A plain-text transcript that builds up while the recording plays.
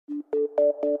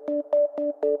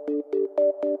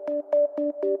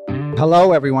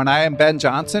Hello, everyone. I am Ben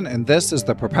Johnson, and this is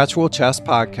the Perpetual Chess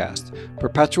Podcast.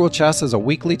 Perpetual Chess is a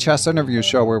weekly chess interview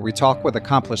show where we talk with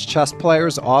accomplished chess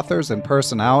players, authors, and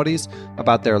personalities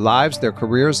about their lives, their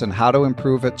careers, and how to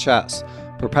improve at chess.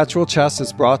 Perpetual Chess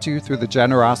is brought to you through the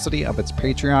generosity of its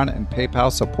Patreon and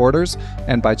PayPal supporters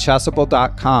and by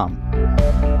Chessable.com.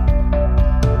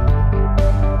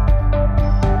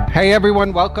 Hey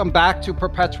everyone, welcome back to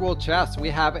Perpetual Chess. We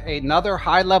have another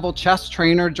high-level chess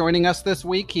trainer joining us this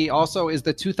week. He also is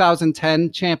the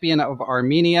 2010 champion of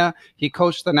Armenia. He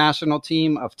coached the national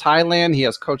team of Thailand. He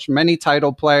has coached many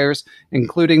title players,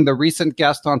 including the recent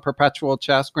guest on Perpetual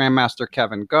Chess, Grandmaster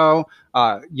Kevin Goh,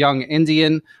 young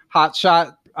Indian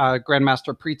hotshot,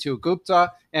 Grandmaster Prix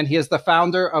Gupta, and he is the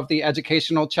founder of the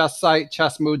educational chess site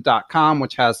Chessmood.com,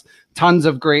 which has tons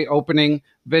of great opening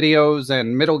videos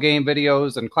and middle game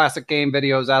videos and classic game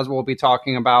videos, as we'll be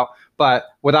talking about. But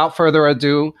without further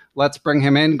ado, let's bring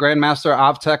him in. Grandmaster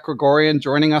Avetik Grigoryan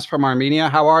joining us from Armenia.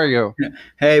 How are you?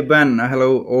 Hey, Ben.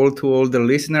 Hello to all the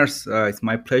listeners. It's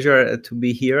my pleasure to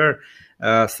be here.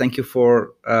 Thank you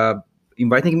for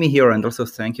inviting me here, and also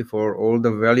thank you for all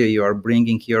the value you are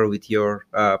bringing here with your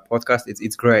podcast.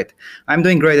 It's great. I'm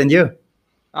doing great, and you?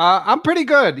 I'm pretty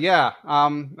good, yeah.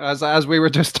 As we were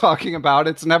just talking about,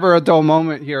 it's never a dull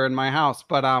moment here in my house,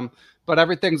 but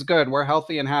everything's good. We're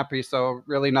healthy and happy, so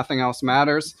really nothing else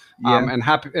matters. Yeah. And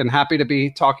happy to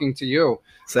be talking to you.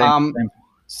 Same.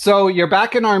 So you're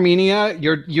back in Armenia.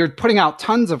 You're putting out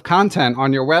tons of content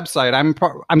on your website.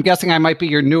 I'm guessing I might be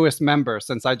your newest member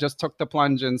since I just took the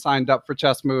plunge and signed up for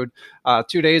Chessmood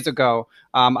 2 days ago.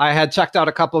 I had checked out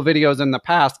a couple of videos in the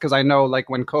past because I know, like,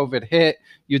 when COVID hit,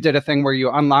 you did a thing where you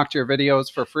unlocked your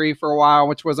videos for free for a while,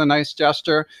 which was a nice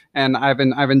gesture. And I've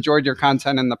enjoyed your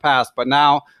content in the past, but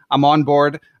now I'm on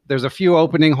board. There's a few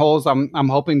opening holes I'm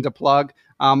hoping to plug.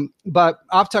 But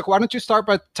Avetik, why don't you start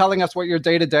by telling us what your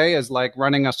day-to-day is like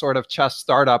running a sort of chess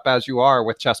startup as you are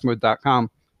with Chessmood.com?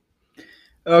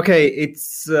 Okay,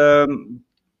 it's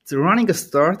running a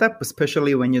startup,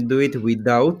 especially when you do it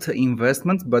without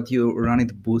investment, but you run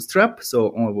it bootstrap,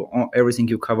 so everything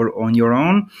you cover on your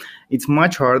own. It's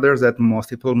much harder than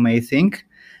most people may think.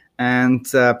 And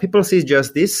people see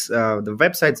just this, the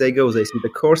websites they go, they see the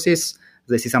courses,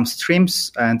 they see some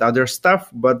streams and other stuff,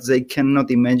 but they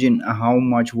cannot imagine how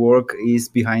much work is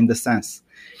behind the scenes.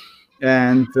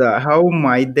 And how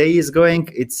my day is going,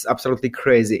 it's absolutely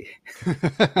crazy.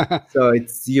 So it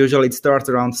starts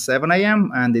around 7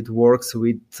 a.m. and it works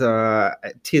with,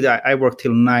 I work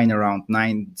till around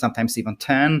 9, sometimes even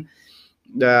 10.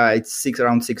 It's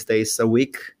around 6 days a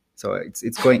week. So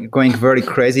it's going very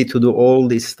crazy to do all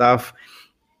this stuff.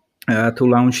 To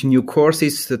launch new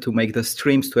courses, to make the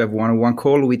streams, to have one-on-one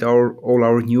call with all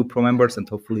our new pro members, and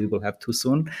hopefully we will have too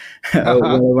soon.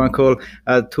 One call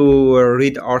to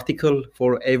read article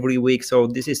for every week. So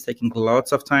this is taking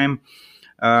lots of time.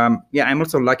 I'm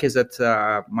also lucky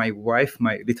that my wife,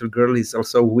 my little girl, is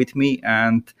also with me,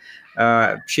 and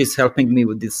she's helping me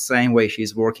with the same way.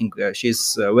 She's working.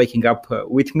 She's waking up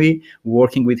with me,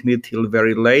 working with me till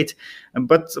very late.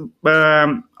 But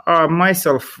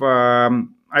myself.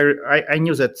 I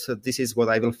knew that this is what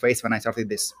I will face when I started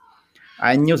this.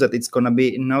 I knew that it's going to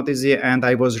be not easy, and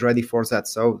I was ready for that.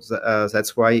 So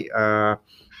that's why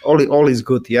all is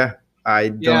good. Yeah, I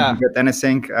don't regret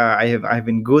anything. I've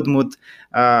been good mood.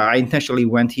 I intentionally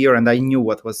went here, and I knew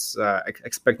what was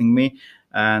expecting me,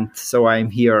 and so I'm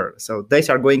here. So days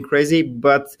are going crazy,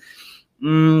 but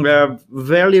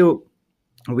value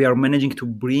we are managing to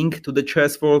bring to the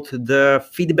chess world, the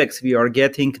feedbacks we are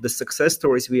getting, the success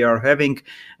stories we are having,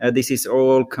 this is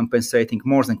all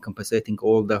more than compensating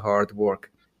all the hard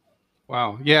work.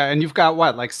 Wow. Yeah. And you've got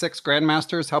what, like 6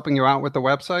 grandmasters helping you out with the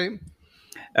website?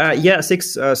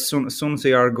 6. Soon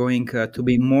they are going to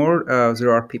be more.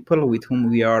 There are people with whom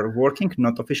we are working,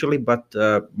 not officially, but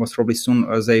most probably soon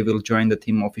they will join the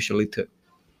team officially too.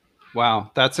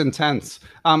 Wow, that's intense.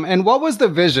 And what was the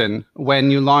vision when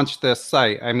you launched this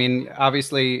site? I mean,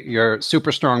 obviously, you're a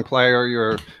super strong player.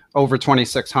 You're over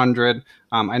 2,600.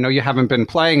 I know you haven't been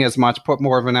playing as much, put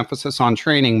more of an emphasis on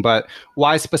training, but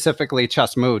why specifically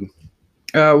Chessmood?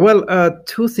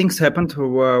 Two things happened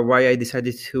why I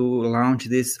decided to launch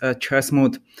this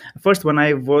Chessmood. First, when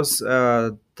I was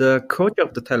the coach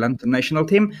of the Thailand national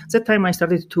team, that time I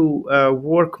started to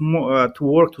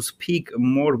to speak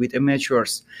more with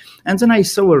amateurs, and then I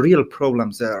saw a real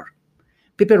problem there.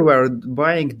 People were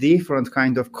buying different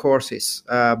kind of courses,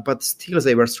 but still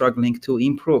they were struggling to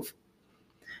improve.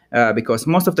 because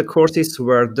most of the courses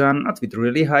were done not with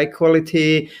really high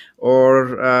quality,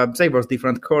 or say was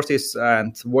different courses,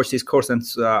 and watch this course, and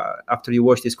after you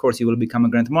watch this course you will become a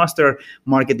grandmaster,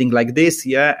 marketing like this,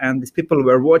 and these people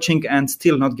were watching and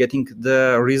still not getting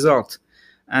the result,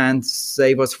 and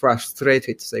they was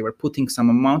frustrated. They were putting some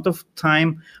amount of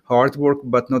time, hard work,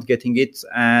 but not getting it,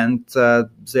 and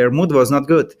their mood was not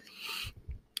good.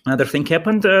 Another thing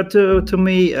happened to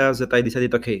me that I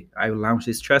decided, okay, I will launch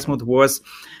this Chessmood, was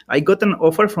I got an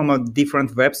offer from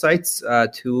different websites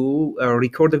to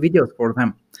record the videos for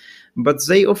them. But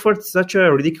they offered such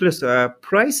a ridiculous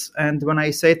price. And when I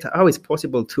said, how is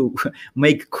possible to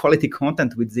make quality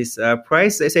content with this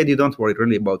price, they said, you don't worry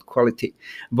really about quality.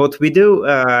 What we do,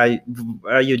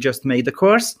 you just make the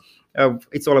course.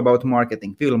 It's all about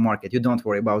marketing. We will market. You don't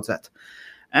worry about that.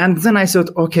 And then I thought,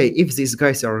 okay, if these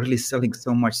guys are really selling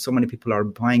so much, so many people are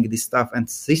buying this stuff, and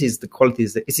this is the quality,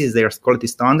 this is their quality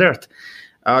standard,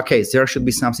 okay, there should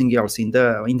be something else in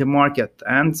the market.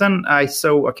 And then I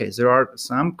saw, okay, there are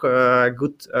some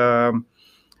good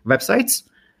websites,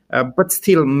 but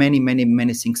still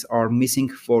many things are missing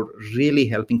for really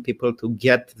helping people to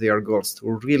get their goals, to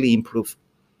really improve.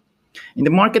 In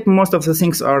the market, most of the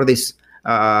things are this.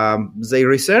 They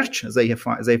research,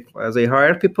 they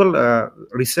hire people,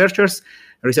 researchers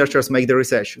make the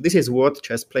research. This is what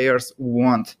chess players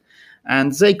want,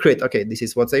 and they create, okay, this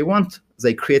is what they want,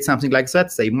 they create something like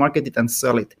that, they market it and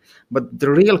sell it. But the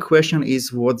real question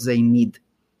is what they need,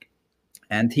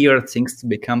 and here things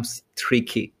becomes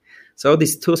tricky. So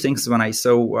these two things, when I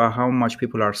saw how much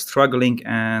people are struggling,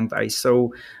 and I saw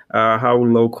how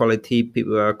low quality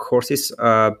courses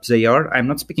they are. I'm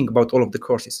not speaking about all of the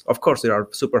courses. Of course, there are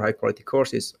super high quality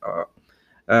courses.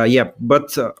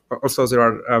 But also there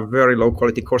are very low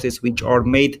quality courses which are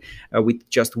made with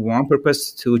just one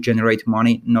purpose, to generate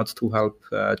money, not to help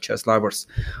chess lovers.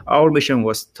 Our mission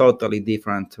was totally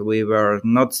different. We were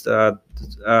not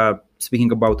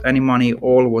speaking about any money.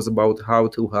 All was about how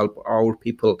to help our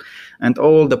people, and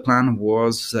all the plan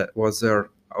was there.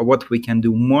 What we can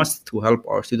do most to help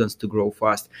our students to grow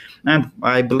fast, and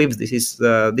I believe this is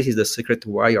the secret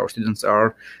why our students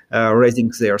are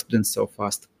raising their students so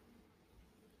fast.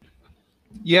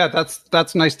 Yeah,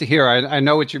 that's nice to hear. I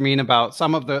know what you mean about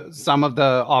some of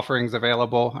the offerings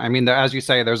available. I mean, as you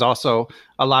say, there's also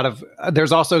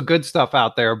good stuff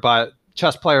out there, but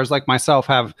chess players like myself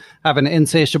have an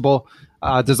insatiable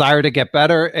desire to get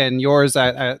better, and yours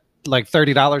at like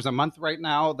 $30 a month right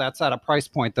now, that's at a price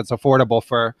point that's affordable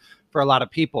for a lot of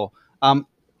people.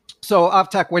 So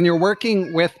Avetik, when you're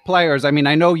working with players, I mean,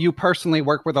 I know you personally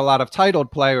work with a lot of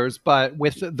titled players, but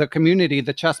with the community,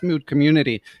 the Chessmood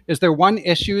community, is there one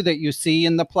issue that you see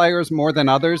in the players more than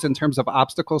others in terms of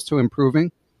obstacles to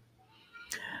improving?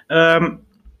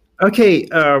 Okay,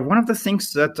 one of the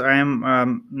things that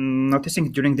I'm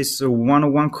noticing during this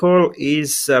one-on-one call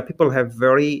is people have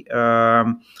very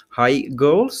high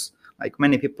goals. Like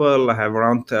many people have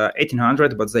around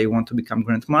 1800, but they want to become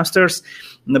grandmasters.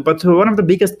 But one of the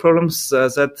biggest problems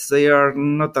that they are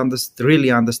not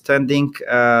really understanding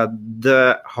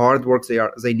the hard work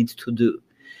they need to do.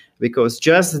 Because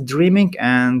just dreaming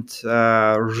and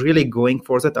really going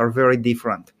for that are very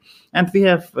different. And we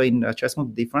have in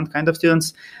Chessmood different kind of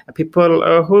students,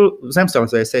 people who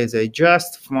themselves, they say they are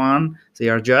just fun,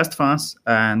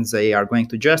 and they are going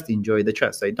to just enjoy the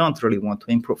chess. They don't really want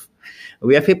to improve.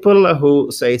 We have people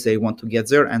who say they want to get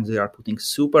there, and they are putting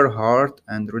super hard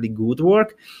and really good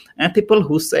work, and people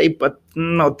who say, but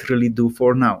not really do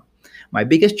for now. My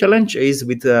biggest challenge is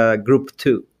with group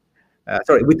 2.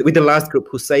 With the last group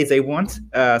who say they want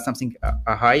something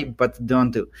high but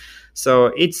don't do. So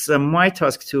it's my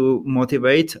task to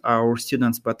motivate our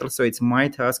students, but also it's my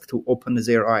task to open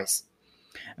their eyes.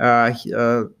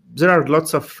 There are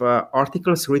lots of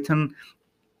articles written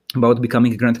about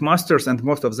becoming grandmasters, and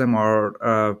most of them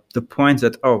are the point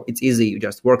that, oh, it's easy, you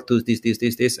just work to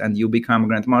this, and you become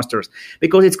grandmasters,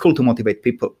 because it's cool to motivate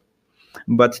people.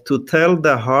 But to tell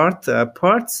the hard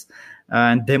parts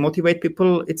and demotivate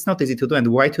people, it's not easy to do. And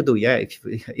why to do? Yeah,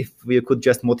 if we could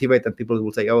just motivate, and people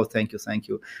will say, oh, thank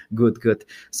you, good.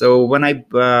 So when I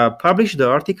publish the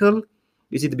article,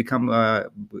 is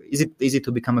it easy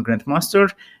to become a grandmaster?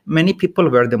 Many people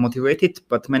were demotivated,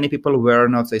 but many people were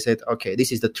not. They said, okay,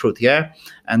 this is the truth, yeah,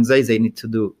 and they need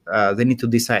to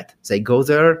decide. They go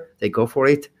there, they go for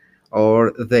it,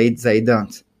 or they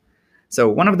don't. So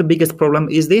one of the biggest problem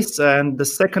is this, and the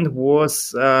second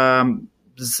was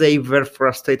they were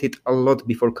frustrated a lot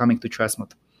before coming to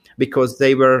Chessmood, because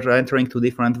they were entering to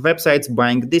different websites,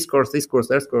 buying this course,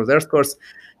 their course,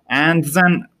 and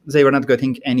then they were not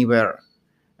getting anywhere.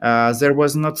 There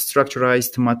was not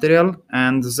structurized material,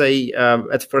 and they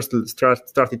at first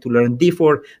started to learn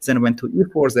d4, then went to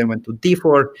e4, then went to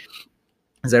d4.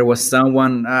 There was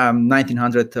someone,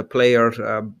 1900 player,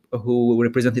 who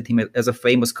represented him as a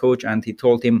famous coach, and he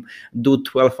told him, do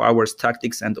 12 hours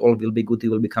tactics and all will be good, you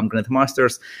will become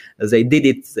grandmasters. They did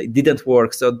it, they didn't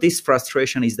work. So this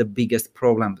frustration is the biggest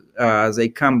problem. They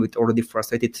come with already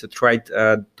frustrated to try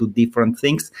to do different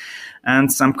things,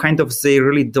 and some kind of, they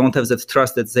really don't have that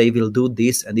trust that they will do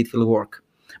this and it will work.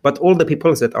 But all the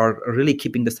people that are really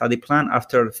keeping the study plan,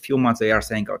 after a few months, they are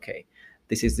saying, okay,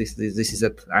 this is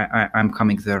it. I'm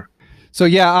coming there. So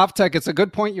yeah, Avetik, it's a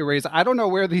good point you raise. I don't know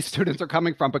where these students are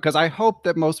coming from, because I hope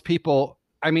that most people,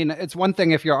 I mean, it's one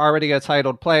thing if you're already a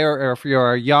titled player or if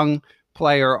you're a young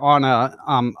player on a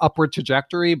upward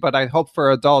trajectory, but I hope for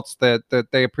adults that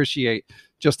they appreciate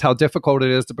just how difficult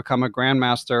it is to become a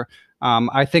grandmaster.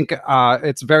 I think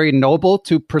it's very noble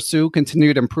to pursue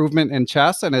continued improvement in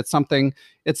chess, and it's something,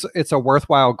 it's a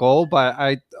worthwhile goal, but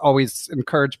I always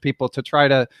encourage people to try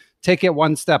to take it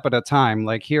one step at a time.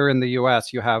 Like here in the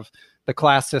US, you have the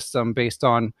class system based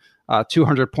on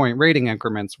 200-point rating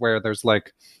increments, where there's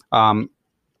like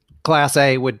class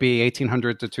A would be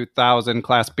 1800 to 2000,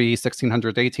 class B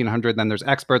 1600 to 1800, then there's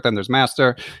expert, then there's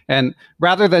master. And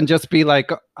rather than just be like,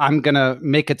 I'm going to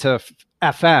make it to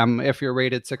FM if you're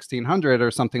rated 1600 or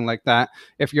something like that,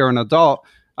 if you're an adult,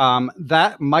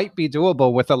 that might be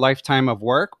doable with a lifetime of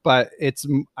work, but it's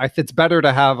better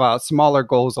to have smaller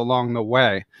goals along the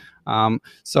way.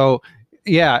 So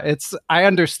yeah, I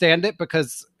understand it,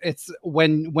 because it's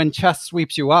when chess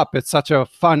sweeps you up, it's such a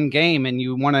fun game, and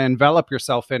you want to envelop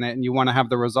yourself in it, and you want to have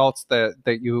the results that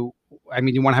you want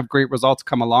to have great results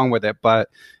come along with it. But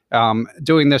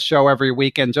doing this show every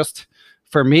week, and just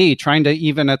for me, trying to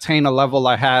even attain a level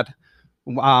I had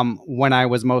when I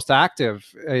was most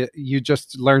active, you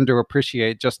just learn to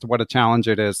appreciate just what a challenge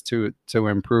it is to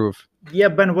improve. Yeah,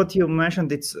 Ben, what you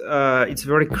mentioned, it's a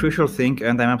very crucial thing,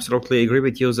 and I absolutely agree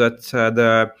with you that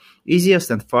the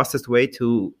easiest and fastest way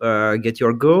to get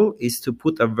your goal is to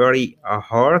put a very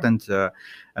hard and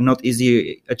not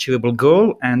easy achievable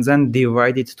goal, and then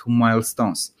divide it to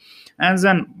milestones, and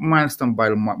then milestone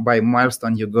by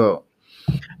milestone you go.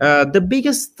 The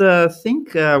biggest thing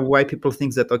why people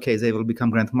think that, okay, they will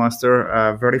become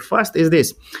grandmaster very fast is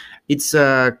this. It's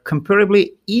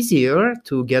comparably easier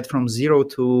to get from 0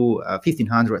 to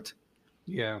 1500.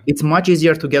 Yeah. It's much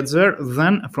easier to get there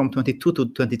than from 22 to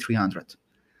 2300.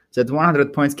 That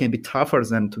 100 points can be tougher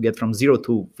than to get from 0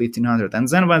 to 1500. And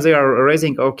then when they are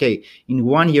raising, okay, in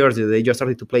 1 year they just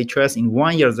started to play chess, in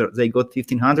 1 year they got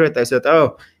 1500, I said,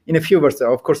 oh, in a few years,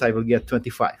 of course I will get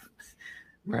 25.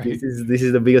 Right. This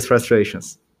is the biggest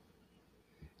frustrations.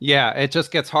 Yeah, it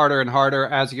just gets harder and harder,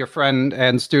 as your friend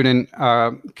and student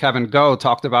Kevin Goh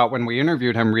talked about when we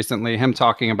interviewed him recently, him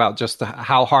talking about just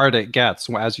how hard it gets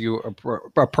as you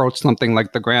approach something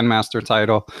like the grandmaster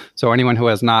title. So anyone who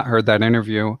has not heard that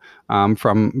interview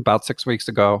from about 6 weeks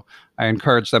ago, I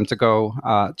encourage them to go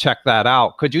check that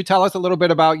out. Could you tell us a little bit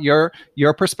about your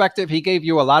perspective? He gave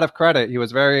you a lot of credit. He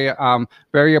was very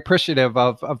appreciative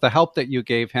of the help that you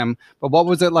gave him. But what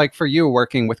was it like for you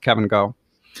working with Kevin Goh?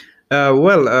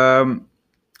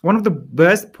 One of the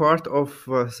best part of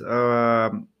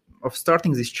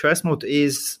starting this Chessmood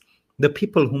is the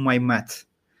people whom I met.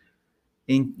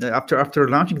 After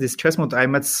launching this Chessmood, I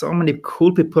met so many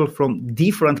cool people from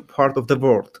different parts of the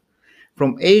world,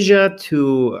 from Asia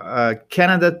to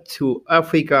Canada to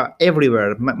Africa,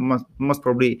 everywhere. Most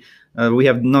probably, we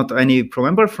have not any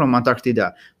member from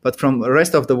Antarctica, but from the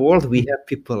rest of the world, we have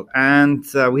people, and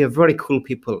we have very cool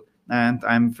people. And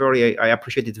I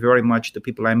appreciate it very much, the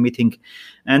people I'm meeting.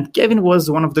 And Kevin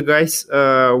was one of the guys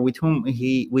with whom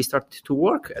we started to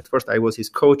work. At first, I was his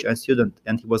coach and student,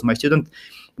 and he was my student.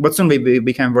 But soon we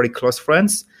became very close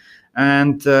friends.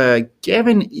 And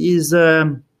Kevin is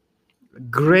a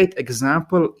great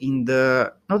example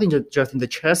not just in the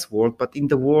chess world, but in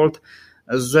the world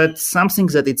that something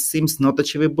that it seems not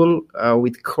achievable,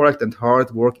 with correct and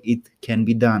hard work, it can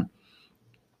be done.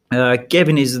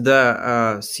 Kevin is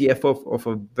the CFO of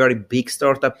a very big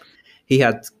startup. He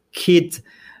had kids,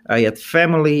 he had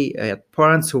family, he had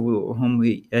parents whom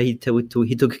he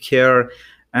took care,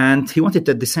 and he wanted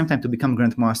at the same time to become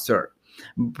grandmaster.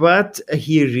 But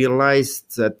he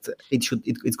realized that it's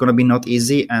going to be not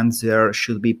easy, and there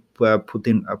should be put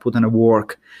in a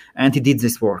work, and he did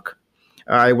this work.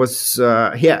 I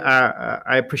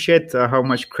appreciate how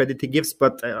much credit he gives,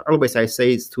 but always I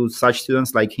say to such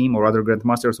students like him or other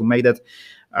grandmasters who made it,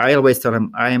 I always tell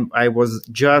them I was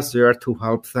just there to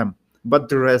help them, but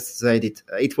the rest they did.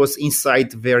 It was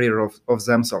inside barrier of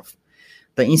themselves.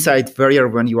 the inside warrior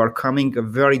when you are coming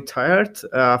very tired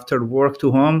after work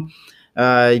to home,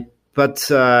 but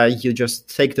you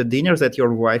just take the dinner that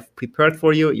your wife prepared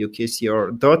for you, you kiss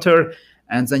your daughter,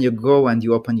 and then you go and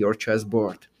you open your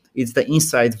chessboard. It's the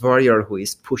inside warrior who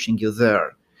is pushing you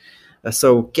there.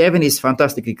 So Kevin is a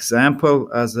fantastic example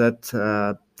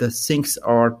that the things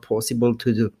are possible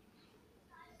to do.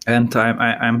 And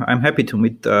I'm happy to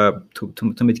meet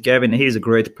meet Kevin. He's a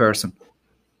great person.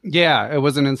 Yeah, it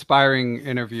was an inspiring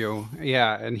interview.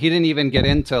 Yeah, and he didn't even get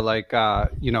into like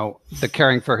the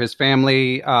caring for his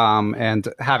family and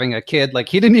having a kid. Like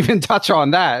he didn't even touch on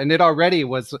that, and it already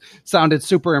sounded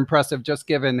super impressive just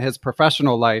given his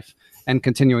professional life and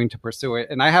continuing to pursue it.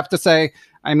 And I have to say,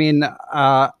 I mean,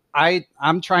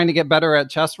 I'm trying to get better at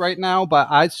chess right now, but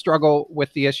I struggle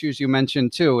with the issues you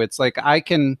mentioned too. It's like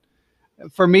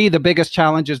for me, the biggest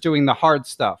challenge is doing the hard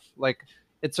stuff. Like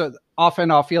often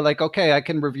I'll feel like, okay, I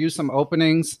can review some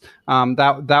openings.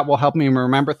 That will help me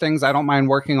remember things. I don't mind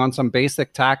working on some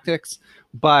basic tactics,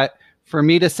 but for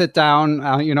me to sit down,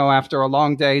 after a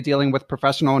long day dealing with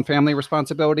professional and family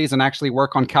responsibilities and actually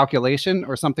work on calculation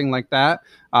or something like that,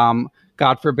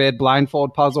 God forbid,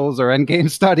 blindfold puzzles or endgame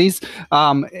studies,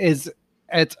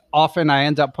 it's often I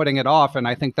end up putting it off, and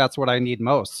I think that's what I need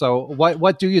most. So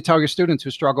what do you tell your students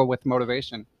who struggle with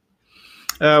motivation?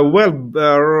 Right,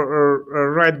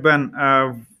 Ben.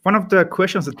 One of the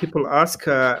questions that people ask,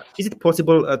 is it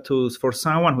possible for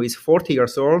someone who is 40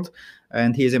 years old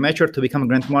and he is amateur to become a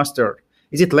grandmaster?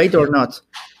 Is it late or not?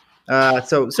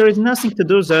 So there is nothing to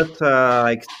do that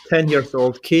like 10 years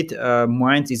old kid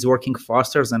mind is working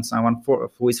faster than someone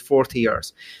who is 40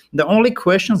 years. The only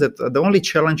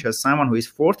challenge as someone who is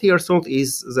 40 years old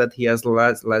is that he has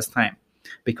less time,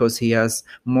 because he has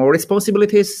more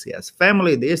responsibilities, he has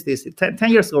family, this 10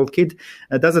 years old kid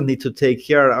doesn't need to take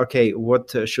care, okay,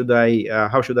 how should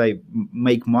I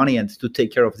make money and to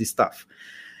take care of this stuff.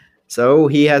 So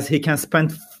he can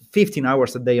spend 15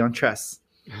 hours a day on chess.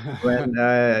 When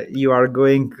you are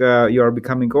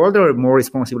becoming older, more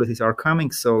responsibilities are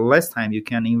coming, so less time you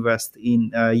can invest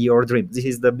in your dream. This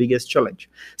is the biggest challenge.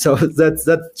 So that's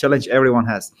challenge everyone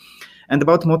has. And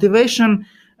about motivation,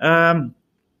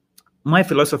 my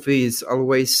philosophy is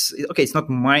always, okay, it's not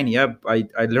mine, yeah, I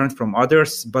learned from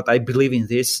others, but I believe in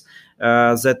this,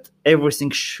 that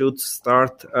everything should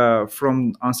start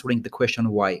from answering the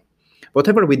question why.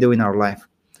 Whatever we do in our life,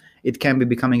 it can be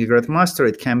becoming a grandmaster,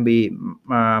 it can be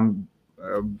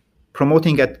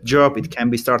promoting a job, it can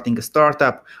be starting a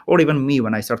startup, or even me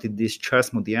when I started this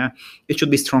Chessmood, yeah, it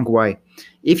should be strong why.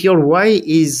 If your why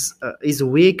is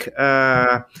weak,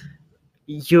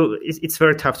 it's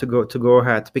very tough to go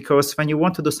ahead, because when you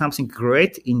want to do something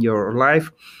great in your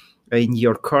life, in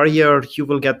your career, you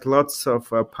will get lots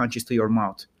of punches to your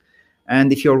mouth.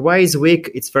 And if your why is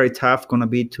weak, it's very tough gonna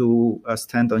be to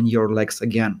stand on your legs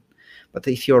again. But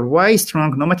if your why is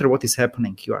strong, no matter what is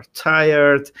happening, you are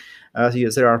tired,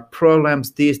 there are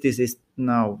problems, this is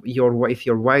now if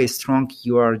your why is strong,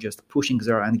 you are just pushing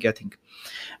there and getting.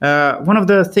 One of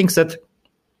the things that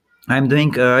I'm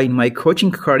doing in my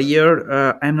coaching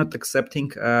career, I'm not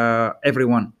accepting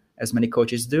everyone, as many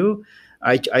coaches do.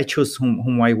 I choose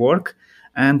whom I work,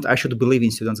 and I should believe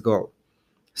in students' goal.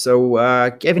 So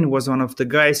Kevin was one of the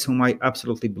guys whom I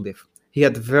absolutely believe. He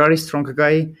had very strong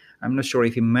guy. I'm not sure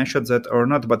if he mentioned that or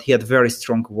not, but he had very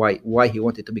strong why he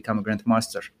wanted to become a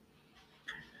grandmaster.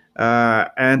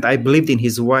 And I believed in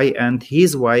his why, and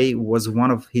his why was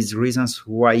one of his reasons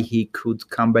why he could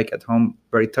come back at home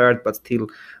very tired, but still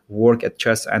work at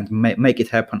chess and make it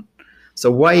happen.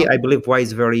 So I believe why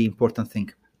is a very important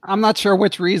thing. I'm not sure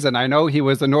which reason. I know he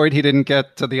was annoyed he didn't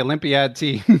get to the Olympiad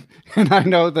team. And I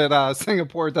know that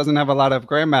Singapore doesn't have a lot of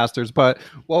grandmasters, but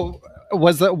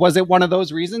was it one of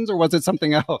those reasons, or was it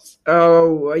something else?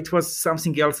 Oh, it was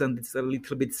something else, and it's a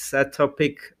little bit sad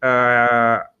topic.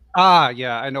 Yeah,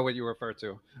 I know what you refer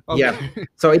to. Okay. Yeah,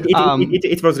 so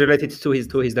it was related to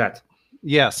his dad.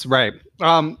 Yes, right.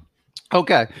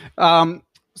 Okay.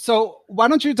 So why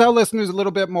don't you tell listeners a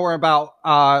little bit more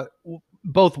about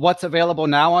both what's available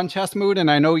now on Chessmood, and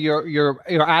I know you're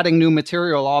adding new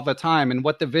material all the time, and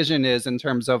what the vision is in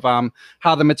terms of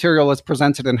how the material is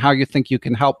presented and how you think you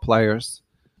can help players.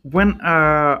 When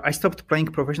I stopped playing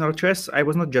professional chess, I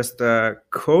was not just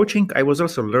coaching, I was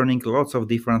also learning lots of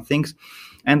different things.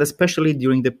 And especially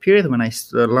during the period when I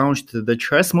launched the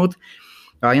Chessmood,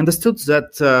 I understood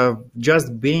that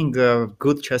just being a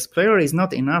good chess player is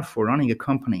not enough for running a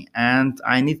company. And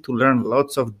I need to learn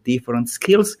lots of different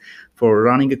skills for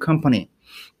running a company.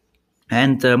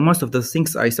 And most of the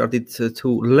things I started to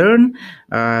learn,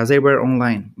 they were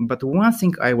online. But one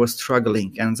thing I was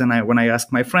struggling, and then when I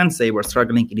asked my friends, they were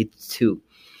struggling in it too.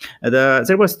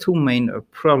 There was two main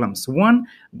problems. One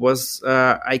was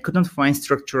I couldn't find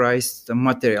structurized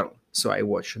material. So I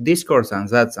watched this course and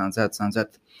that and that and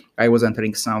that. I was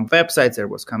entering some websites. There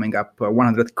was coming up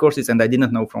 100 courses, and I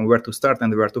didn't know from where to start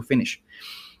and where to finish.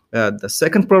 The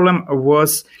second problem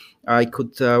was I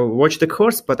could watch the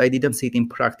course, but I didn't see it in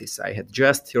practice. I had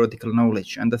just theoretical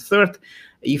knowledge. And the third,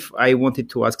 if I wanted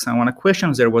to ask someone a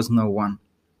question, there was no one.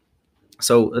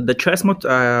 So the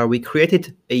Chessmood we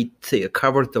created, it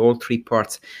covered all three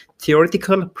parts: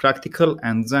 theoretical, practical,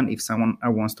 and then if someone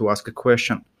wants to ask a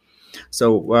question.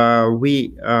 So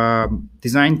we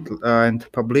designed and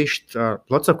published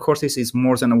lots of courses. Is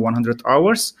more than 100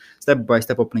 hours,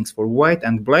 step-by-step openings for white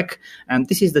and black. And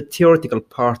this is the theoretical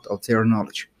part of their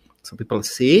knowledge. So people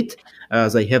see it,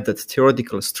 they have that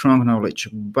theoretical strong knowledge,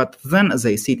 but then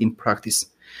they see it in practice.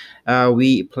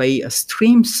 We play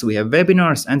streams, we have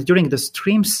webinars, and during the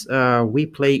streams, we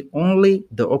play only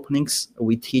the openings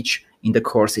we teach in the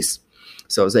courses.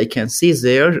 So they can see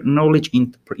their knowledge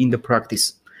in the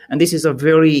practice. And this is a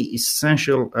very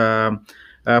essential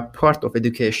part of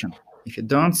education. If you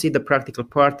don't see the practical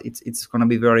part, it's going to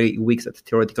be very weak at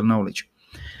theoretical knowledge.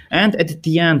 And at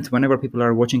the end, whenever people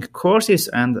are watching courses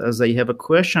and they have a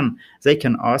question, they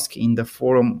can ask in the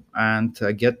forum and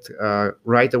get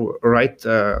right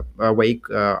away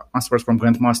answers from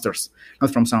grandmasters,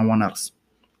 not from someone else.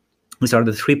 These are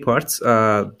the three parts,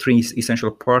 three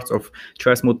essential parts of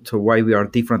Chessmood, why we are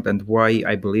different and why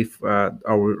I believe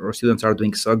our students are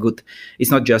doing so good.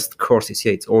 It's not just courses,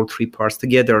 yeah, it's all three parts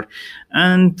together.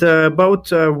 And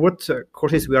about what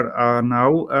courses we are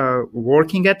now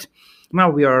working at, now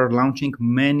we are launching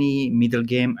many middle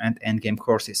game and end game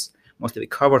courses. Mostly we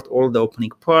covered all the opening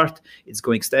part. It's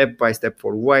going step by step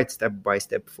for white, step by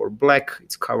step for black.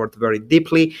 It's covered very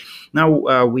deeply.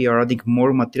 Now we are adding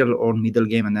more material on middle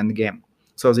game and end game.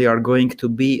 So there are going to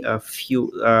be a few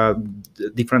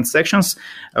different sections.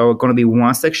 Going to be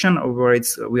one section where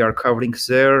we are covering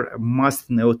their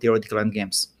must-know theoretical end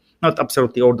games. Not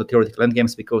absolutely all the theoretical end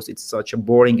games because it's such a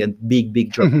boring and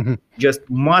big job. Just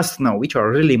must know, which are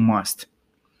really must.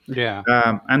 Yeah.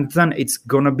 And then it's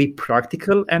going to be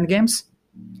practical end games.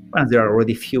 And there are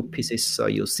already few pieces. So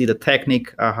you see the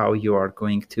technique, how you are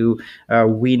going to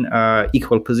win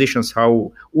equal positions,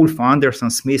 how Ulf Andersson,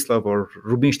 Smyslov, or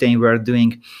Rubinstein were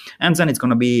doing. And then it's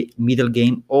going to be middle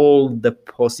game, all the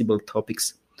possible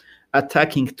topics.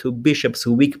 Attacking to bishops,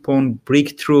 weak pawn,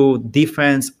 breakthrough,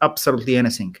 defense, absolutely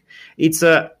anything. It's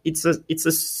a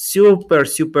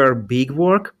super big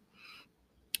work,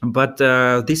 but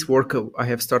this work I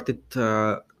have started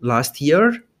last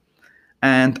year,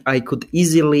 and I could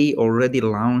easily already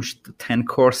launch 10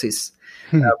 courses.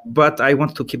 But I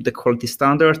want to keep the quality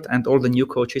standard, and all the new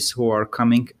coaches who are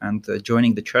coming and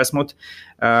joining the Chessmood,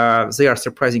 they are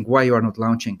surprising why you are not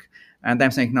launching. And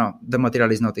I'm saying, no, the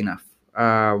material is not enough.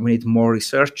 We need more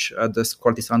research. The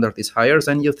quality standard is higher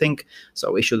than you think,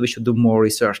 so we should do more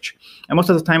research. And most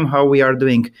of the time, how we are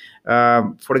doing,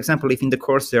 for example, if in the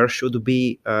course there should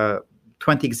be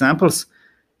 20 examples,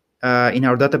 in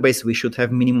our database we should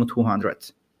have minimum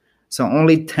 200. So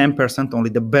only 10%, only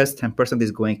the best 10%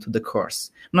 is going to the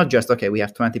course. Not just, okay, we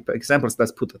have 20 examples,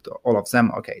 let's put all of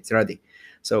them, okay, it's ready.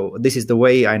 So this is the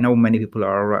way. I know many people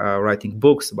are writing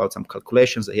books about some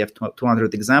calculations. They have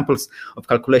 200 examples of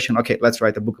calculation. Okay, let's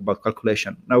write a book about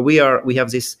calculation. Now we have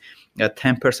this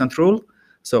 10% rule.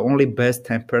 So only best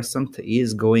 10%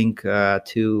 is going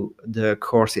to the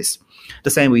courses.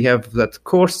 The same, we have that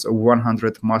course,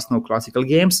 100 must-know classical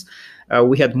games.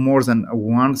 We had more than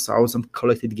 1,000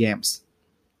 collected games.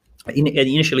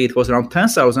 Initially, it was around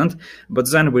 10,000, but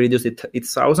then we reduced it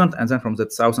 1,000, and then from that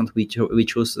 1,000, we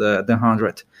choose the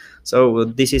 100. So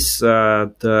this is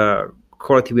the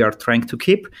quality we are trying to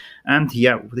keep, and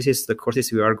yeah, this is the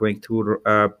courses we are going to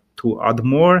add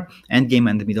more end game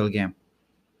and middle game.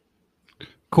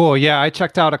 Cool. Yeah, I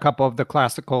checked out a couple of the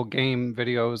classical game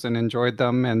videos and enjoyed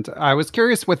them, and I was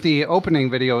curious with the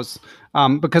opening videos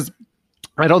because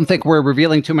I don't think we're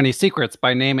revealing too many secrets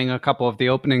by naming a couple of the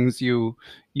openings you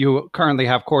currently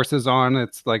have courses on.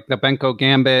 It's like the Benko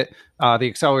Gambit, the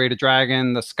Accelerated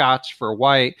Dragon, the Scotch for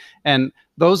white. And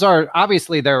those are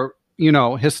obviously they're,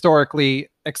 historically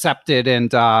accepted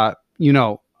and,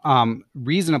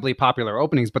 reasonably popular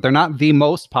openings, but they're not the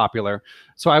most popular.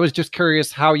 So I was just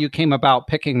curious how you came about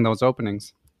picking those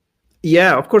openings.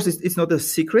 Yeah, of course, it's not a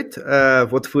secret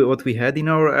what we had in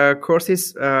our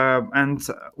courses, and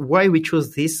why we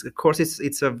choose these courses.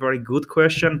 It's a very good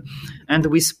question, and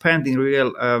we spent in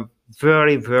real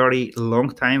very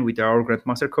long time with our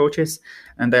grandmaster coaches,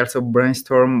 and I also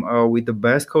brainstorm with the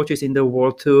best coaches in the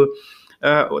world too.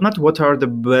 Not what are the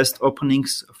best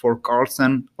openings for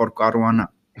Carlsen or Caruana.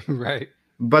 Right.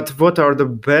 But what are the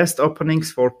best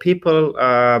openings for people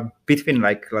between,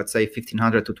 like, let's say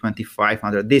 1500 to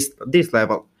 2500, this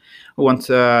level, who want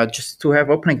just to have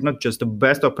opening, not just the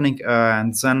best opening,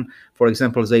 and then, for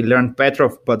example, they learn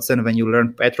Petrov, but then when you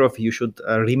learn Petrov, you should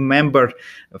remember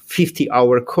a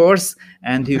 50-hour course,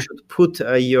 and you should put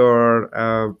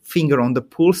your finger on the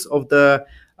pulse of the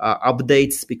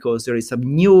updates, because there is a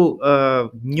new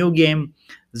game.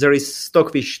 There is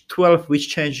Stockfish 12, which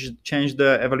changed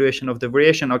the evaluation of the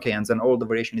variation. Okay, and then all the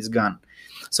variation is gone.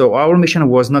 So our mission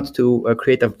was not to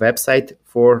create a website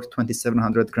for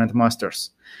 2,700 grandmasters.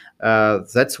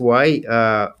 That's why,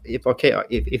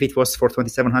 if it was for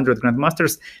 2,700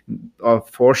 grandmasters,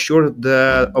 for sure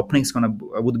the openings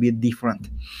would be different.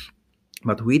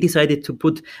 But we decided to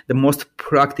put the most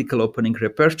practical opening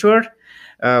repertoire,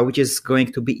 which is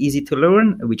going to be easy to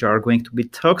learn, which are going to be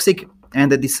toxic,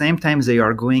 and at the same time they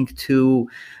are going to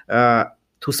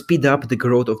speed up the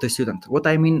growth of the student. What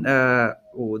I mean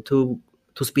to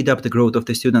speed up the growth of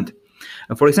the student.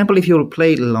 For example, if you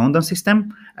play London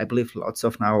system, I believe lots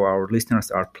of now our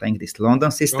listeners are playing this London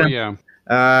system. Oh, yeah.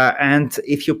 And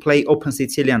if you play Open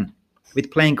Sicilian, with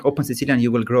playing Open Sicilian,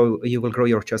 you will grow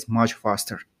your chess much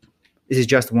faster. This is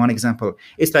just one example.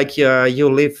 It's like you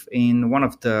live in one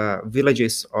of the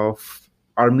villages of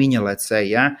Armenia, let's say.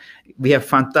 Yeah, we have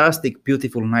fantastic,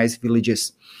 beautiful, nice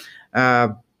villages.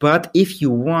 But if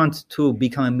you want to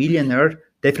become a millionaire,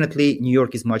 definitely New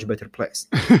York is much better place,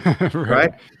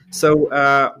 right? So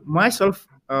myself,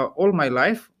 all my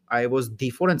life, I was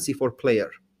D4 and C4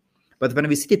 player. But when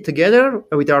we sit together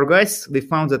with our guys, we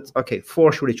found that, okay,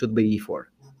 for sure it should be E4.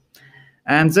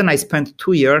 And then I spent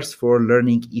 2 years for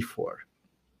learning E4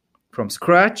 from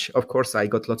scratch. Of course, I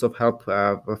got lots of help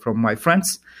from my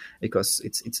friends, because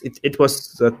it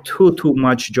was too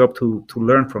much job to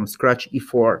learn from scratch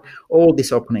E4, all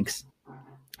these openings,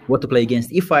 what to play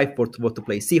against E5, what to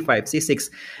play C5,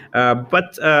 C6.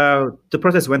 But the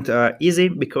process went easy,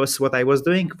 because what I was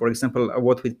doing, for example,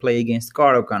 what we play against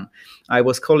Caro, Kann, I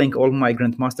was calling all my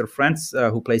grandmaster friends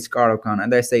who plays Caro, Kann,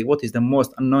 and I say, what is the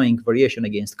most annoying variation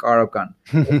against Caro,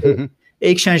 Kann?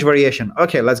 Exchange variation.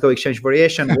 Okay, let's go exchange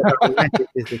variation.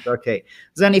 Is it okay?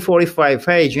 Then E4, E5.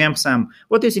 Hey, GM Sam,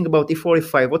 what do you think about E4,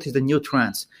 E5? What is the new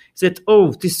trends? He said,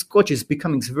 oh, this Scotch is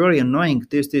becoming very annoying.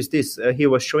 This. He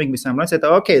was showing me some. I said,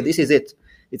 okay, this is it.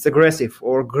 It's aggressive.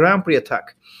 Or Grand Prix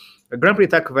attack. Grand Prix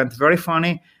attack went very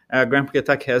funny. Grand Prix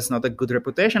attack has not a good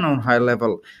reputation on high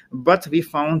level, but we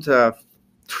found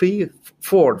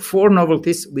four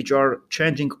novelties which are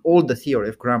changing all the theory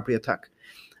of Grand Prix attack.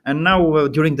 And now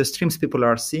during the streams, people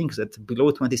are seeing that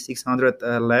below 2600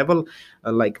 level,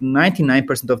 like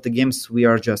 99% of the games, we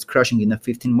are just crushing in the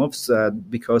 15 moves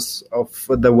because of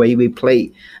the way we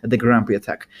play the Grand Prix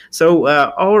attack. So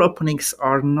our openings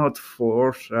are not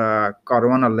for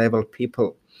Corona level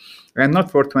people, and not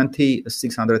for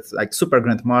 2600 like super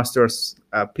grandmasters,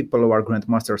 people who are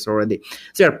grandmasters already.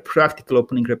 They are practical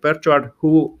opening repertoire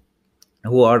who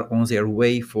are on their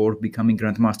way for becoming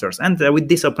grandmasters. And with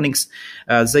these openings,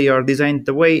 they are designed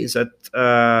the way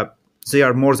that they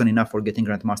are more than enough for getting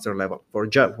grandmaster level.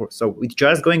 So with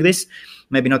just going this,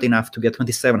 maybe not enough to get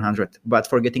 2700, but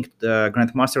for getting the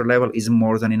grandmaster level is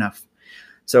more than enough.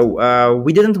 So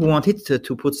we didn't want it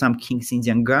to put some King's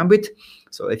Indian Gambit.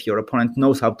 So if your opponent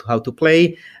knows how to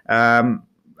play,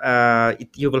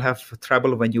 you will have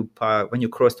trouble when you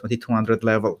cross 2200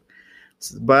 level.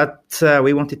 But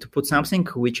we wanted to put something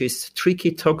which is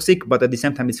tricky, toxic, but at the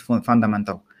same time it's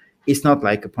fundamental. It's not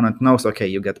like opponent knows, okay,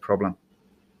 you get problem.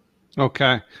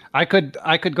 Okay, I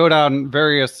could go down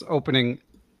various opening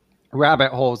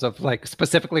rabbit holes of like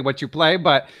specifically what you play,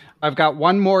 but I've got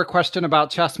one more question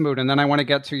about Chessmood, and then I want to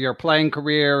get to your playing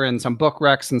career and some book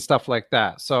recs and stuff like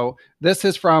that. So this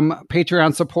is from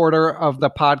Patreon supporter of the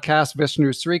podcast,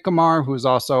 Vishnu Srikumar, who's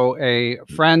also a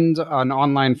friend, an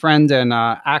online friend, and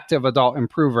active adult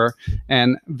improver.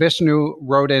 And Vishnu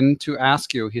wrote in to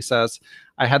ask you, he says,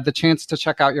 I had the chance to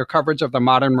check out your coverage of the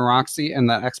modern Maroczy, and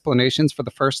the explanations for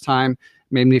the first time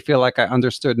made me feel like I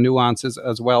understood nuances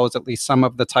as well as at least some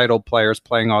of the title players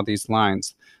playing all these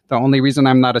lines. The only reason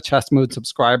I'm not a Chessmood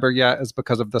subscriber yet is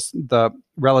because of the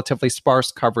relatively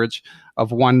sparse coverage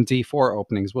of 1d4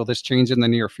 openings. Will this change in the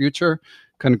near future?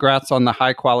 Congrats on the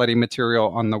high quality material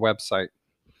on the website.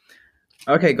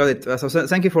 Okay, got it. So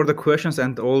thank you for the questions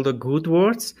and all the good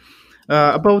words.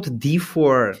 About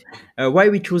d4, why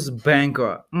we choose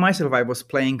Benko? Myself, I was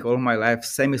playing all my life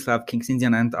Smyslov, King's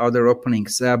Indian, and other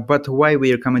openings. But why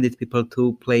we recommended people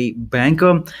to play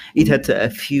Benko? It had a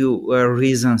few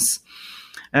reasons.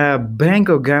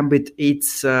 Benko Gambit,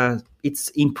 it's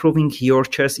improving your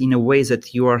chess in a way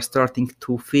that you are starting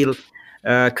to feel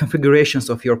configurations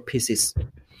of your pieces.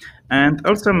 And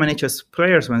also many chess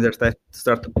players, when they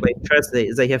start to play chess,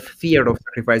 they have fear of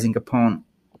sacrificing a pawn.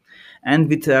 And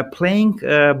with playing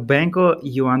Benko,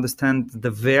 you understand the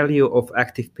value of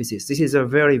active pieces. This is a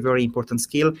very, very important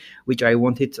skill, which I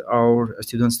wanted our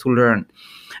students to learn.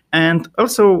 And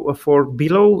also for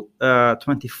below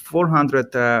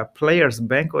 2,400 players,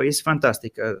 Benko is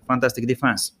fantastic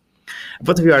defense.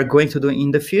 What we are going to do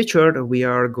in the future, we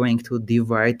are going to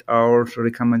divide our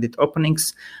recommended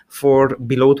openings for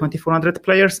below 2,400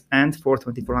 players and for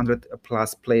 2,400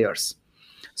 plus players.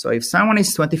 So if someone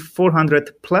is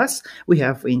 2,400 plus, we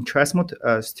have in Chessmood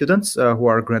students who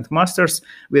are grandmasters.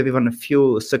 We have even a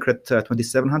few secret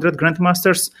 2,700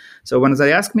 grandmasters. So when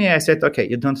they asked me, I said, okay,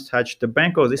 you don't touch the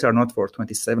Benko. These are not for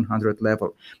 2,700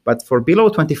 level. But for below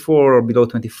 24 or below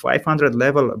 2,500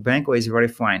 level, Benko is very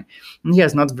fine. And he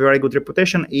has not very good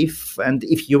reputation if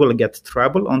you will get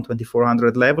trouble on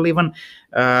 2,400 level even,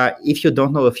 if you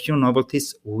don't know a few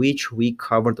novelties which we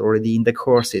covered already in the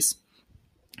courses.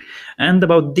 And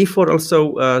about d4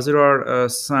 also, there are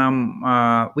some,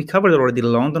 we covered already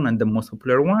London and the most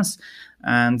popular ones.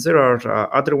 And there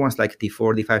are other ones like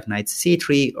d4, d5, knight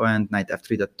c3, and knight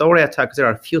f3, the Torre attack. There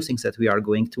are a few things that we are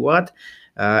going to add,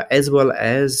 as well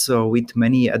as with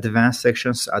many advanced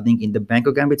sections adding in the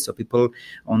Benko Gambit, so people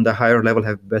on the higher level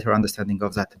have better understanding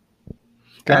of that.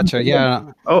 Gotcha. And,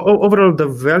 yeah. Overall, the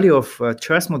value of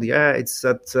Chessmood, it's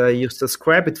that you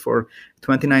subscribe it for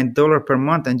 $29 per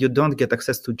month, and you don't get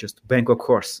access to just Benko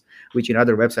course, which in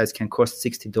other websites can cost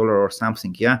 $60 or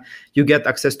something. Yeah, you get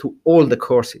access to all the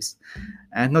courses,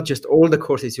 and not just all the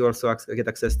courses. You also get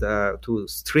access to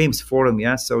streams, forum.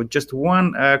 Yeah, so just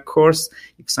one course.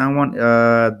 If someone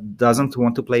doesn't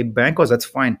want to play Benko, that's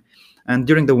fine. And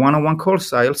during the one-on-one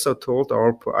course, I also tell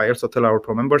our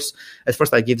pro members, at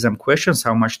first I give them questions,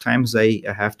 how much time they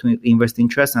have to invest in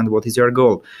chess and what is your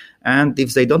goal. And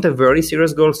if they don't have very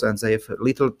serious goals and they have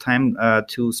little time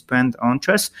to spend on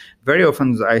chess, very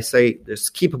often I say,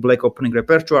 skip black opening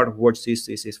repertoire, watch this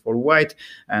is for white,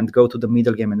 and go to the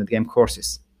middle game and the game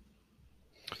courses.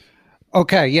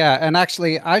 Okay, yeah, and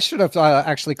actually, I should have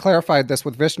actually clarified this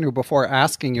with Vishnu before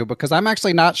asking you, because I'm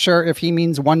actually not sure if he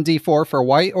means 1d4 for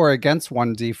white or against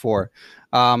 1d4.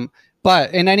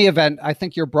 But in any event, I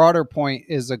think your broader point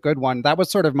is a good one. That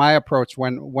was sort of my approach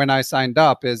when I signed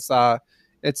up. I'm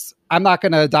not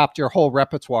going to adopt your whole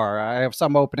repertoire. I have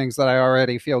some openings that I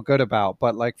already feel good about,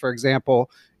 but like for example,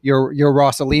 your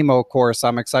Rossalimo course,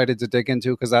 I'm excited to dig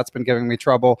into because that's been giving me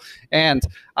trouble. And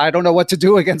I don't know what to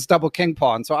do against double king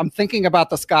pawn. So I'm thinking about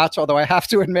the Scotch, although I have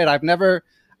to admit, I've never,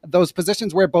 those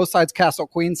positions where both sides castle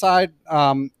queen side,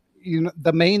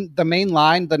 the main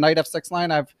line, the knight f6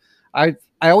 line, I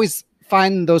always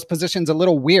find those positions a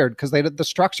little weird because the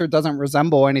structure doesn't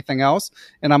resemble anything else.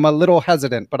 And I'm a little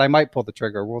hesitant, but I might pull the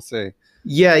trigger. We'll see.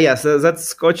 Yeah. So that's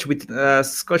Scotch with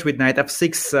knight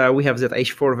f6. We have that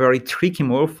h4 very tricky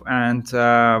move, and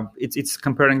it's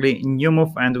comparatively new move,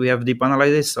 and we have deep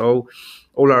analysis. So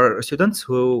all our students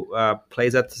who play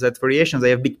that variation,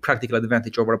 they have big practical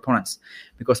advantage over opponents,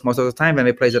 because most of the time when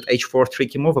they play that h4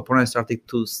 tricky move, opponents started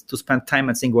to spend time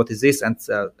and think what is this, and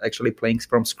actually playing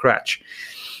from scratch.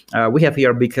 We have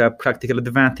here a big practical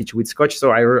advantage with Scotch,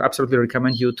 so I absolutely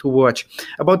recommend you to watch.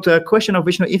 About the question of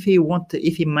Vishnu, if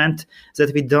he meant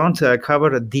that we don't cover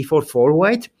d4 for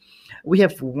white, we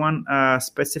have one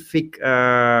specific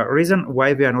reason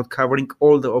why we are not covering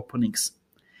all the openings.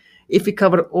 If we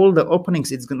cover all the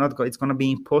openings, it's going to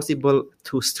be impossible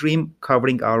to stream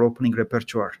covering our opening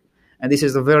repertoire. And this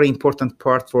is a very important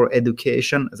part for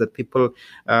education, that people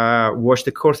watch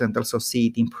the course and also see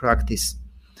it in practice.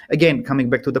 Again, coming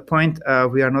back to the point,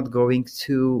 we are not going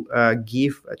to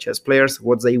give chess players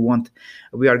what they want.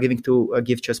 We are going to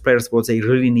give chess players what they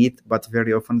really need, but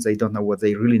very often they don't know what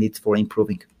they really need for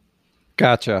improving.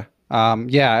 Gotcha.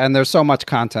 Yeah, and there's so much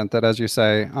content that, as you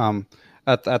say,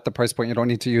 at the price point, you don't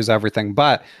need to use everything.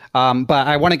 But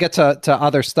I want to get to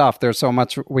other stuff. There's so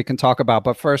much we can talk about.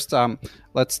 But first,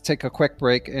 let's take a quick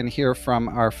break and hear from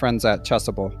our friends at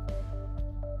Chessable.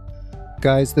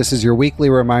 Guys, this is your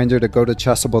weekly reminder to go to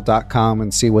chessable.com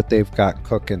and see what they've got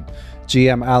cooking.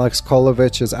 GM Alex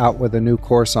Kolovich is out with a new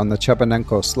course on the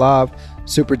Chebanenko Slav.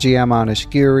 Super GM Anish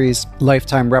Giri's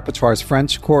Lifetime Repertoires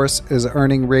French course is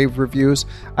earning rave reviews.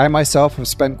 I myself have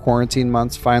spent quarantine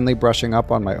months finally brushing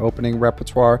up on my opening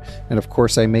repertoire, and of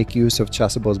course I make use of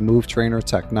Chessable's Move Trainer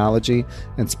technology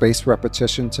and spaced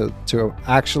repetition to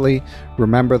actually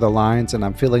remember the lines, and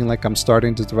I'm feeling like I'm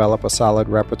starting to develop a solid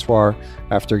repertoire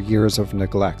after years of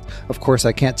neglect. Of course,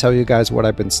 I can't tell you guys what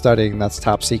I've been studying. That's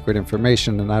top secret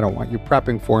information, and I don't want you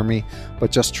prepping for me,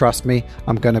 but just trust me,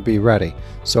 I'm going to be ready.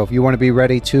 So if you want to be ready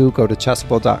ready to go to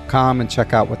chessable.com and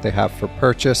check out what they have for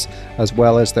purchase, as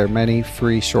well as their many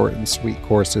free short and sweet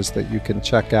courses that you can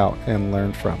check out and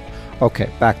learn from.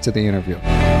 Okay, back to the interview.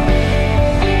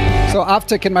 So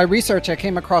Avetik, in my research, I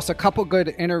came across a couple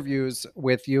good interviews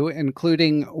with you,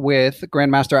 including with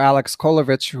Grandmaster Alex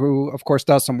Kolovich, who, of course,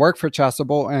 does some work for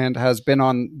Chessable and has been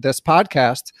on this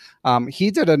podcast. He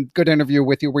did a good interview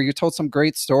with you where you told some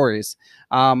great stories.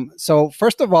 So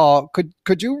first of all,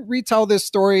 could you retell this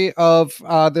story of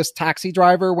this taxi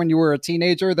driver when you were a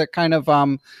teenager that kind of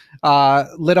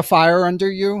lit a fire under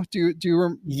you? Do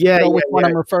you know which one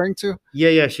I'm referring to?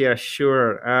 Yeah,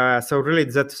 sure. So really,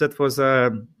 that was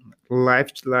a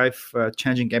life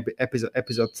changing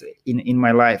episode in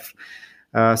my life.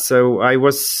 So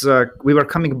we were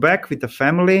coming back with the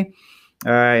family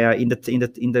in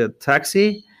the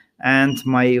taxi, and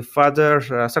my father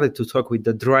started to talk with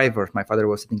the driver. My father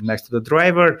was sitting next to the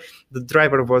driver. The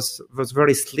driver was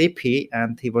very sleepy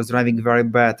and he was driving very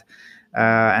bad.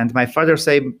 And my father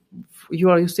said,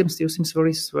 "You seems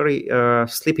very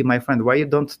sleepy, my friend. Why you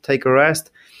don't take a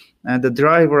rest?" And the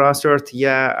driver answered,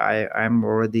 I'm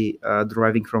already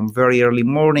driving from very early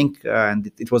morning,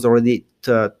 and it was already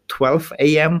 12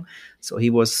 a.m. So he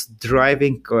was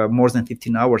driving more than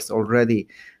 15 hours already.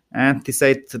 And he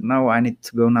said, "No, I need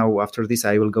to go now. After this,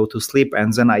 I will go to sleep,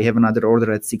 and then I have another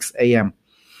order at 6 a.m."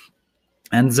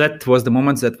 And that was the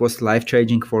moment that was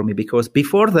life-changing for me, because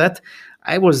before that,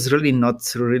 I was really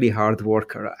not really hard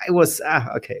worker. I was,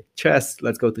 okay, chess,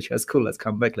 let's go to chess school, let's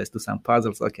come back, let's do some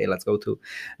puzzles, okay, let's go to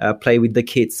play with the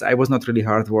kids. I was not really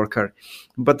hard worker.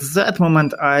 But that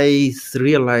moment, I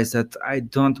realized that I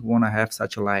don't want to have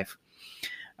such a life.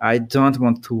 I don't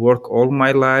want to work all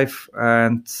my life,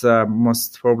 and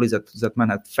most probably that man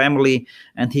had family,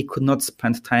 and he could not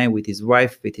spend time with his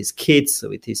wife, with his kids,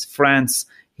 with his friends.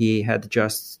 He had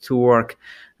just to work.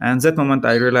 And that moment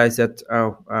I realized that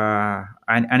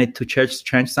I need to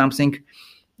change something,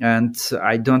 and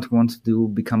I don't want to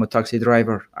become a taxi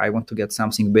driver. I want to get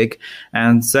something big.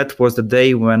 And that was the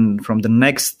day when from the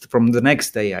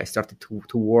next day I started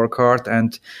to work hard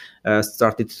and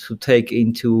started to take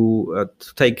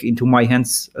into my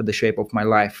hands the shape of my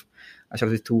life. I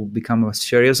started to become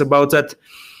serious about that,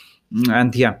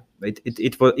 and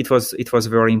it was a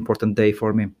very important day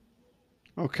for me.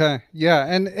 Okay. Yeah.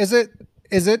 And is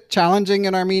it challenging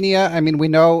in Armenia? I mean, we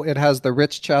know it has the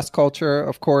rich chess culture,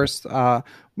 of course,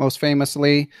 most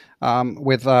famously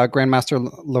with Grandmaster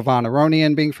Levan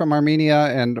Aronian being from Armenia,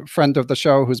 and friend of the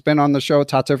show who's been on the show,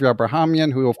 Tatev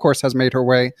Abrahamian, who, of course, has made her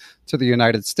way to the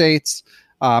United States,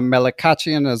 Melik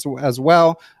Kachian as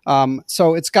well.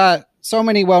 So it's got so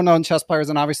many well-known chess players,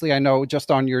 and obviously I know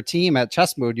just on your team at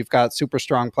Chessmood, you've got super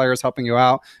strong players helping you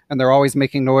out, and they're always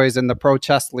making noise in the Pro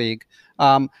Chess League.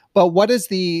 But what is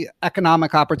the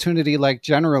economic opportunity like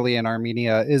generally in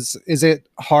Armenia? Is it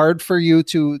hard for you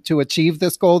to achieve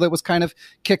this goal that was kind of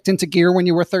kicked into gear when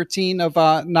you were 13 of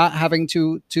not having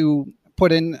to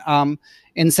put in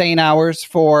insane hours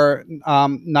for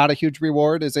not a huge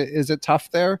reward? Is it tough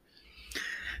there?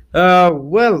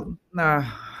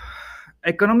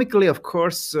 Economically, of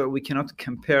course, we cannot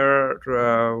compare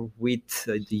with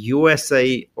the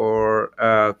USA or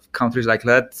countries like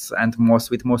that, and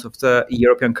most of the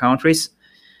European countries.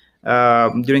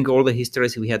 During all the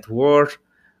histories, we had war,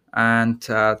 and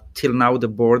till now the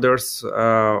borders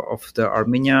of the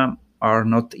Armenia are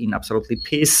not in absolutely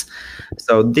peace.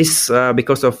 So this,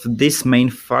 because of these main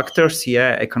factors,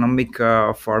 economic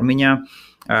of Armenia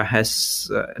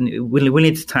will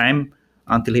need time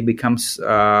until he becomes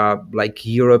like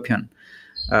European.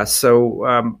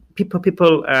 So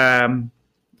people,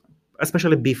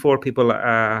 especially before, people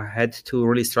had to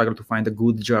really struggle to find a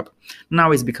good job.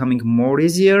 Now it's becoming more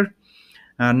easier.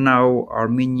 Now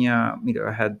Armenia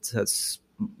has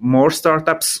more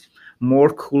startups, more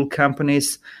cool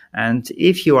companies, and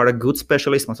if you are a good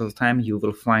specialist, most of the time you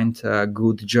will find a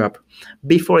good job.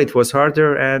 Before it was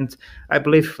harder, and I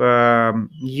believe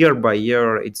year by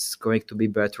year it's going to be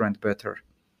better and better.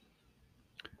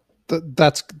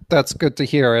 That's good to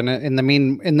hear. And in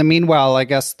the meanwhile, I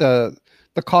guess the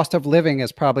cost of living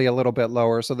is probably a little bit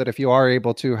lower, so that if you are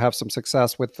able to have some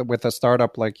success with a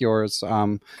startup like yours,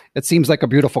 it seems like a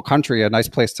beautiful country, a nice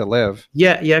place to live.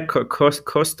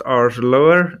 Costs are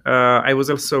lower. I was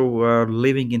also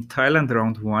living in Thailand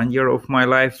around 1 year of my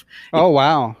life. Oh,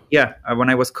 wow. Yeah, when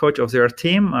I was coach of their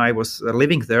team, I was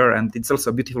living there, and it's also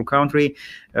a beautiful country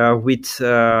with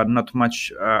not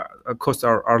much costs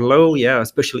are low,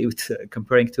 especially with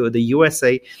comparing to the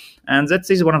USA. And that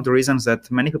is one of the reasons that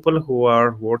many people who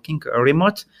are working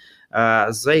remote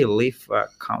They live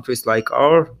countries like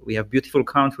ours. We have beautiful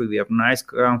country, we have nice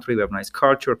country, we have nice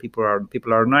culture. People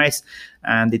are nice,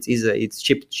 and it's easy. It's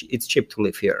cheap to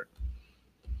live here.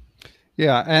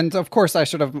 Yeah, and of course, I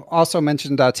should have also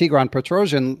mentioned Tigran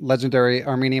Petrosian, legendary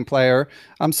Armenian player.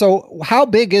 So how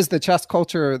big is the chess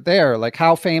culture there? Like,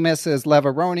 how famous is Lev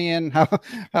Aronian?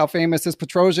 How famous is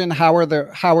Petrosian? How are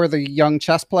the young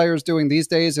chess players doing these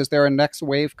days? Is there a next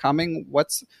wave coming?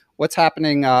 What's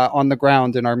happening on the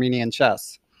ground in Armenian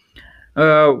chess?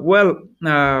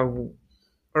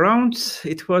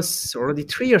 It was already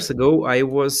 3 years ago, I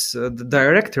was the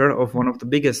director of one of the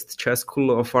biggest chess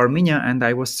school of Armenia, and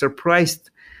I was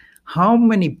surprised how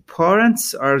many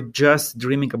parents are just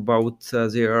dreaming about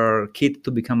their kid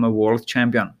to become a world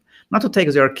champion. Not to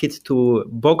take their kid to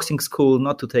boxing school,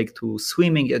 not to take to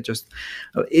swimming. It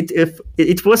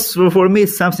was for me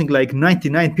something like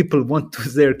 99 people want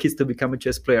their kids to become a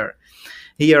chess player.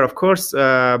 Here, of course,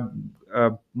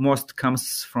 most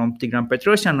comes from Tigran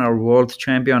Petrosian, our world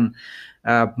champion.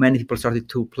 Many people started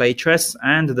to play chess,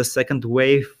 and the second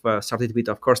wave started with,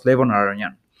 of course, Levon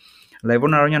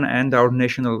Aronian and our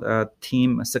national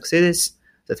team successes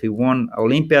that we won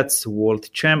Olympiads,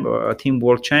 team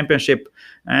world championship,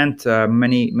 and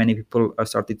many people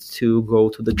started to go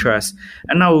to the chess.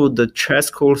 And now the chess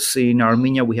schools in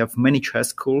Armenia, we have many chess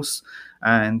schools,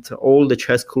 and all the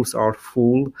chess schools are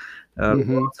full.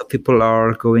 Lots of people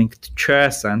are going to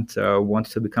chess and want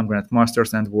to become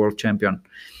grandmasters and world champion.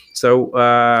 So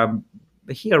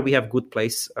here we have good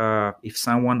place if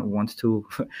someone wants to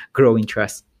grow in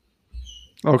chess.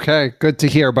 Okay, good to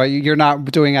hear. But you're not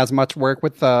doing as much work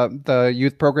with the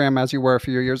youth program as you were a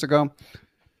few years ago?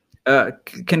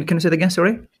 Can you say it again?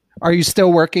 Sorry. Are you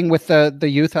still working with the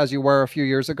youth as you were a few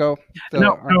years ago?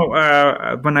 No.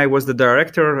 When I was the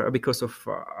director, because of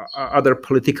other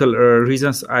political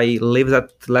reasons, I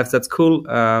left that school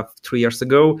 3 years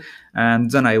ago, and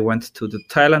then I went to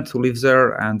Thailand to live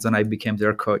there, and then I became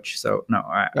their coach. So no,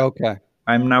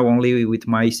 I'm now only with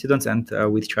my students and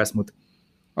with Chessmood.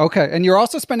 Okay, and you're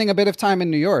also spending a bit of time in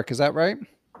New York, is that right?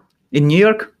 In New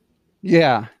York?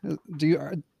 Yeah.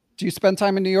 Do you spend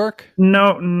time in New York?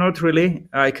 No, not really.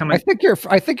 I think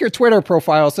your Twitter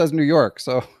profile says New York.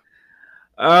 So,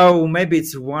 oh, maybe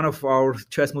it's one of our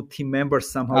Chessmood team members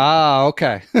somehow. Ah,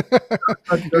 okay.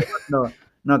 Not.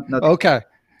 Okay.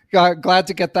 Glad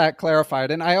to get that clarified.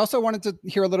 And I also wanted to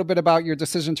hear a little bit about your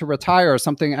decision to retire or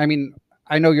something. I mean,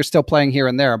 I know you're still playing here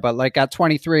and there, but like at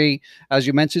 23, as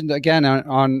you mentioned again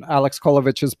on Alex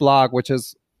Kolovich's blog, which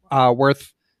is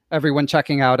worth everyone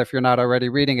checking out if you're not already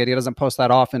reading it. He doesn't post that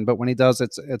often, but when he does,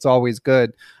 it's always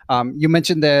good. You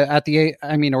mentioned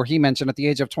he mentioned at the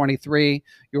age of 23,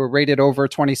 you were rated over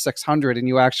 2,600, and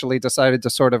you actually decided to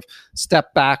sort of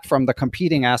step back from the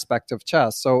competing aspect of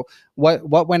chess. So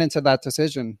what went into that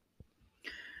decision?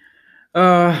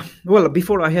 Well,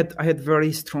 before I had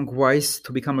very strong whys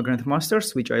to become a grandmaster,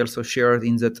 which I also shared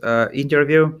in that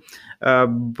interview.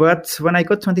 But when I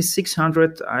got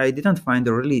 2,600, I didn't find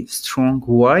a really strong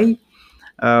why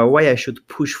I should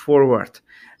push forward,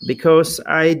 because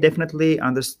I definitely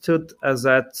understood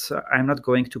that I'm not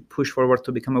going to push forward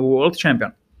to become a world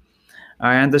champion.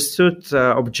 I understood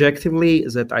objectively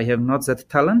that I have not that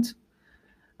talent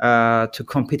to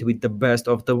compete with the best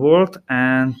of the world,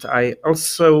 and I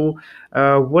also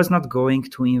was not going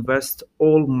to invest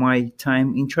all my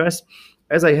time in chess,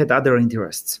 as I had other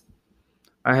interests.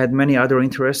 I had many other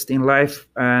interests in life,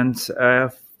 and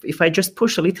if I just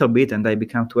push a little bit and I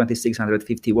become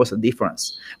 2,650, what's the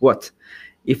difference? What?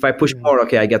 If I push more,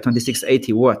 okay, I get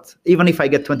 2,680, what? Even if I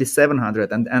get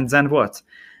 2,700, and then what?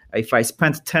 If I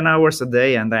spend 10 hours a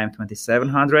day and I am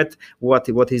 2,700, what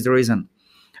is the reason?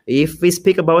 If we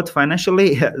speak about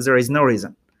financially, there is no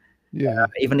reason. Yeah.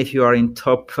 Even if you are in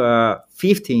top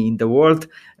 50 in the world,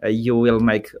 you will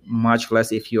make much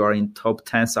less if you are in top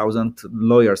 10,000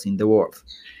 lawyers in the world.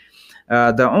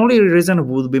 The only reason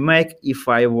would be make if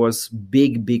I was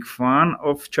big fan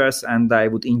of chess and I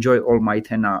would enjoy all my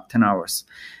 10 hours.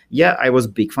 Yeah, I was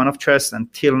big fan of chess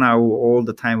until now. All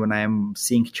the time when I am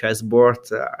seeing chessboard,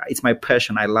 it's my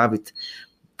passion. I love it.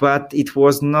 But it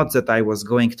was not that I was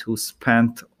going to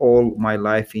spend all my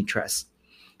life in chess.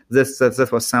 That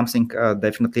was something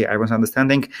definitely I was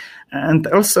understanding. And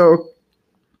also,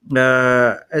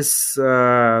 as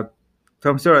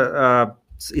Tom Stewart,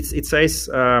 it says,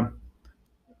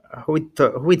 who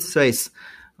it says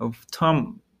of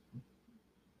Tom.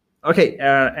 Okay.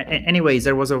 Anyways,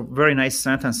 there was a very nice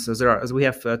sentence. As we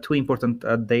have two important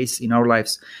days in our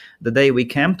lives: the day we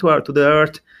came to the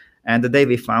earth, and the day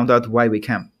we found out why we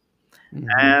came. Mm-hmm.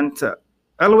 And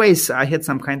always I had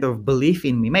some kind of belief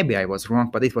in me. Maybe I was wrong,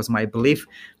 but it was my belief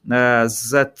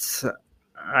that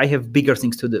I have bigger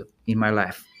things to do in my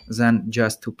life than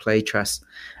just to play chess.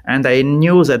 And I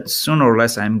knew that sooner or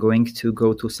less I'm going to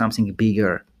go to something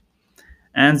bigger.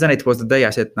 And then it was the day I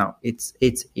said, no, it's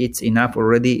enough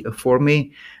already for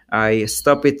me. I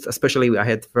stopped it, especially I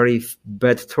had very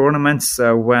bad tournaments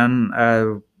when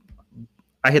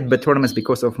I had bad tournaments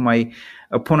because of my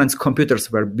opponent's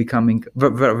computers were becoming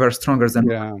very stronger than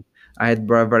mine. I had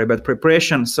very bad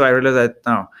preparation. So I realized that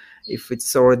now, if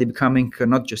it's already becoming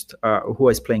not just who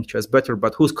is playing chess better,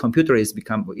 but whose computer is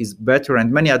better,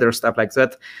 and many other stuff like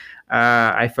that,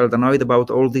 I felt annoyed about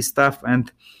all this stuff,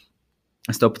 and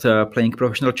I stopped playing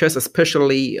professional chess.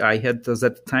 Especially, I had at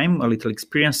that time a little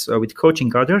experience with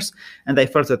coaching others, and I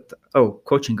felt that,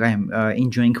 coaching, I am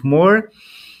enjoying more,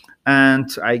 and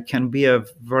I can be a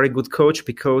very good coach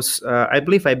because I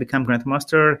believe I became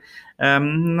grandmaster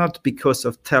not because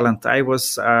of talent. I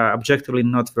was objectively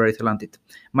not very talented.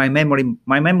 My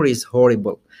memory is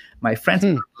horrible. My friends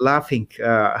were laughing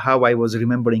how I was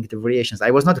remembering the variations.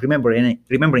 I was not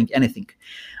remembering anything.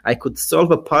 I could solve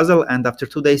a puzzle, and after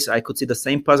 2 days, I could see the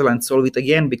same puzzle and solve it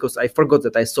again because I forgot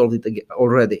that I solved it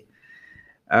already.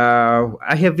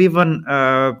 I have even,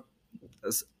 when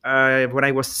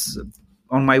I was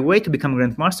on my way to become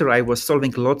grandmaster, I was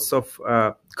solving lots of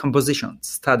composition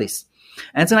studies.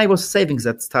 And then I was saving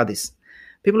that studies.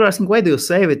 People are asking, why do you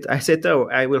save it? I said,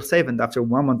 I will save, and after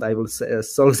 1 month I will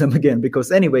solve them again,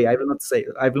 because anyway, I will not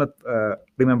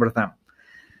remember them.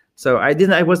 So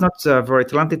I was not very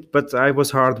talented, but I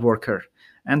was hard worker.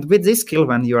 And with this skill,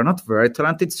 when you are not very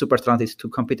talented, super talented to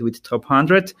compete with top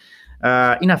 100,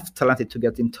 enough talented to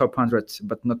get in top 100,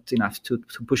 but not enough to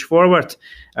push forward,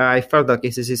 I felt that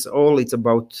this is all it's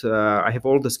about. I have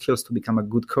all the skills to become a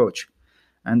good coach.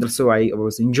 And also I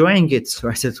was enjoying it. So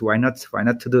I said, why not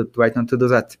to do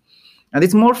that? And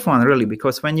it's more fun, really,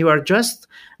 because when you are just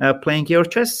playing your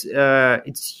chess,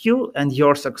 it's you and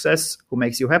your success who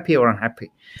makes you happy or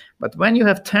unhappy. But when you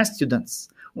have 10 students,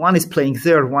 one is playing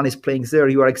there, one is playing there,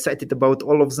 you are excited about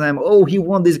all of them. Oh, he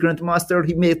won this grandmaster,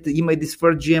 he made this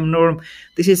first GM norm.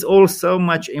 This is all so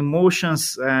much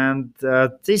emotions, and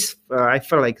I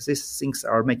feel like these things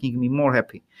are making me more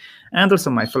happy. And also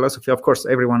my philosophy, of course,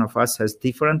 every one of us has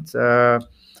different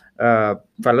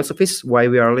philosophies why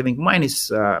we are living. Mine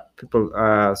is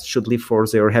people should live for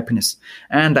their happiness,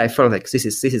 and I felt like this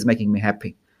is making me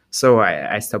happy. So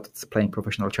I stopped playing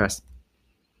professional chess.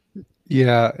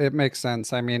 Yeah, it makes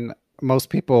sense. I mean, most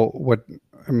people would,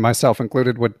 myself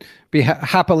included, would be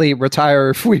happily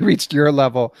retire if we reached your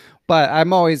level. But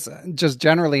I'm always just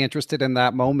generally interested in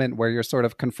that moment where you're sort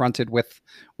of confronted with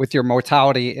your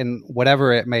mortality in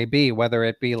whatever it may be, whether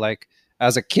it be like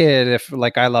as a kid, if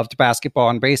like I loved basketball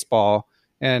and baseball,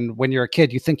 and when you're a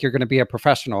kid, you think you're going to be a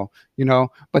professional,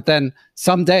 but then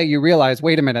someday you realize,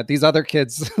 wait a minute, these other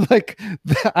kids, like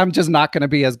I'm just not going to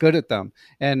be as good at them.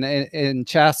 And in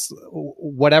chess,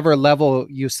 whatever level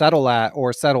you settle at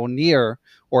or settle near,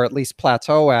 or at least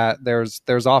plateau at,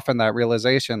 there's often that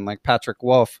realization. Like Patrick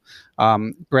Wolf,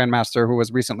 grandmaster who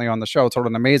was recently on the show, told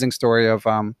an amazing story of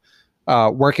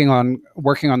working on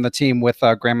the team with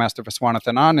Grandmaster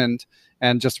Viswanathan Anand,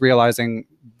 and just realizing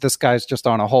this guy's just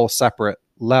on a whole separate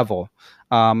level.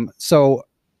 So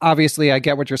obviously I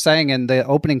get what you're saying, and the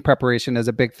opening preparation is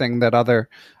a big thing that other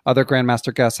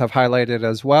Grandmaster guests have highlighted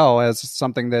as well as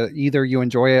something that either you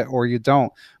enjoy it or you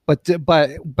don't. But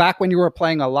back when you were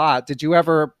playing a lot, did you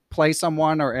ever play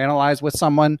someone or analyze with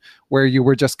someone where you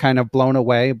were just kind of blown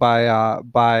away by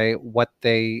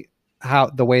the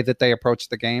way that they approach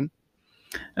the game?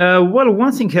 Well,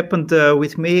 one thing happened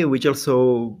with me, which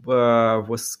also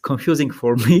was confusing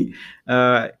for me.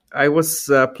 I was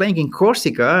playing in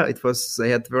Corsica. I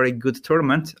had very good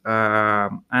tournament,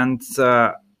 and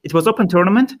it was open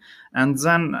tournament. And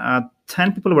then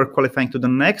 10 people were qualifying to the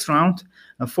next round.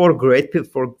 Four great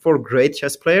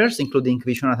chess players, including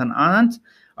Viswanathan Anand,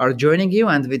 are joining you.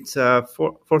 And with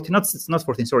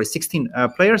 16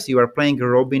 players, you are playing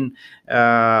Robin.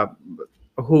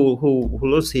 Who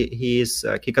lose, he is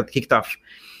kicked off.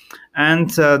 And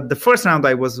the first round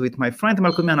I was with my friend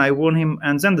Malcolm, and I won him.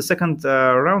 And then the second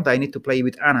round I need to play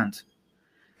with Anand.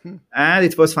 And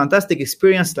it was fantastic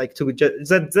experience. Like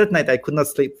that night I could not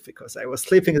sleep because I was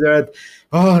sleeping there.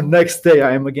 Next day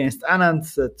I am against Anand.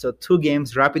 So 2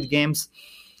 games, rapid games.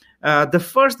 The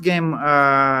first game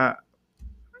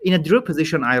in a draw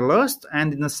position I lost,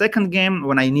 and in the second game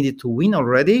when I needed to win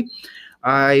already,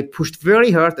 I pushed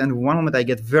very hard, and one moment I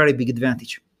get very big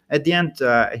advantage. At the end,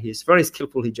 he's very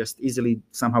skillful. He just easily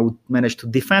somehow managed to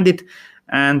defend it.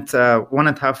 And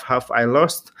 1.5 half I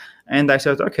lost. And I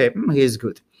said, okay, he is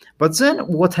good. But then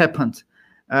what happened?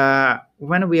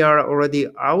 When we are already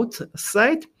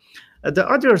outside, the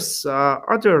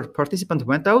other participant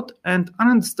went out, and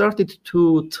Anand started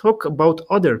to talk about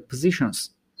other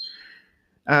positions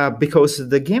because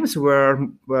the games were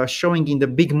showing in the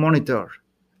big monitor.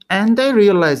 And I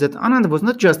realized that Anand was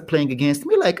not just playing against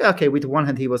me, like, okay, with one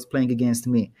hand he was playing against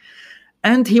me.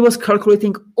 And he was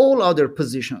calculating all other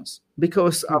positions,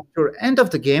 because after end of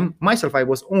the game, myself, I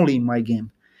was only in my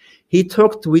game. He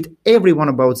talked with everyone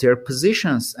about their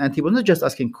positions, and he was not just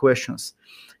asking questions.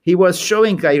 He was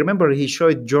showing, I remember he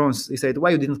showed Jones. He said, why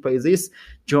you didn't play this?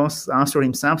 Jones answered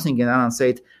him something, and Anand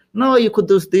said, no, you could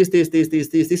do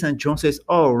this. And Jones says,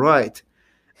 oh, right.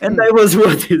 And I was,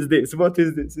 what is this? What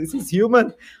is this? Is this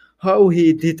human? How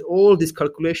he did all these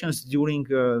calculations during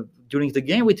the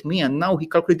game with me, and now he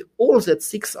calculated all that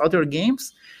 6 other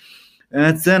games.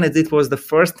 And then it was the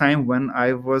first time when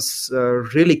I was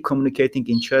really communicating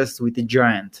in chess with a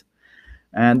giant.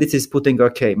 And this is putting,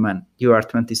 okay, man, you are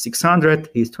 2,600,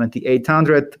 he's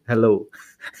 2,800. Hello.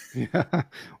 Yeah.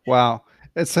 Wow.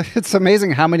 It's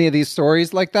amazing how many of these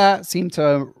stories like that seem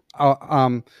to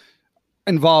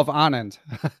involve Anand.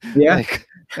 Yeah. Like,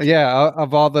 yeah,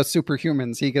 of all the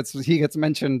superhumans, he gets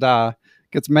mentioned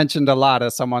a lot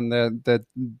as someone that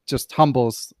just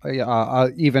humbles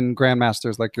even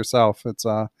grandmasters like yourself.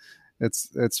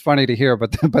 It's funny to hear,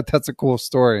 but that's a cool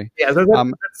story. Yeah,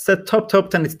 that's the top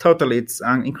 10. It's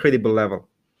an incredible level.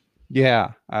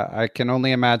 Yeah, I can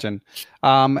only imagine.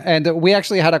 And we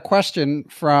actually had a question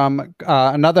from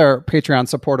another Patreon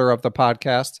supporter of the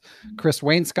podcast, Chris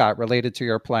Wainscott, related to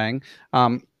your playing.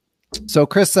 So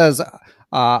Chris says,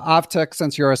 Avetik,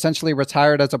 since you're essentially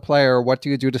retired as a player, what do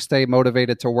you do to stay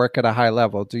motivated to work at a high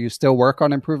level? Do you still work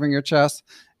on improving your chess?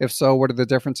 If so, what are the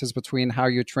differences between how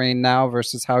you train now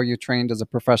versus how you trained as a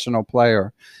professional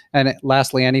player? And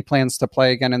lastly, any plans to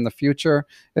play again in the future?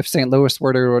 If St. Louis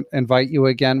were to invite you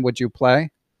again, would you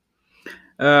play?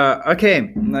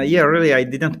 Okay. Yeah, really, I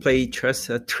didn't play chess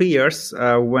 3 years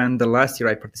when the last year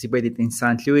I participated in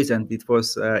St. Louis, and it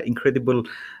was incredible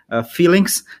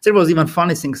feelings. There was even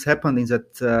funny things happened in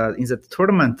that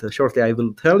tournament. Shortly, I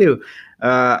will tell you.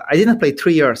 I didn't play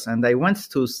 3 years, and I went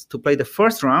to play the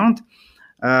first round,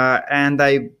 and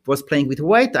I was playing with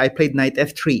white. I played knight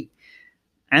f3,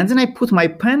 and then I put my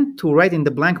pen to write in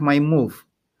the blank my move,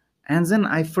 and then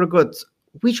I forgot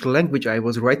which language I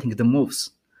was writing the moves.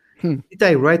 Did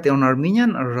I write on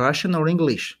Armenian, or Russian, or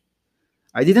English?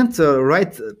 I didn't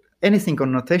write anything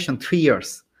on notation 3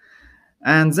 years.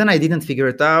 And then I didn't figure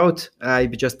it out. I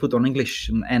just put on English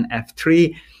and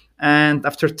F3. And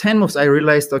after 10 moves, I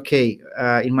realized, okay,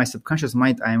 in my subconscious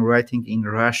mind, I'm writing in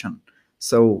Russian.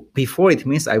 So before, it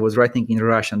means I was writing in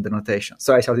Russian, the notation.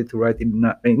 So I started to write in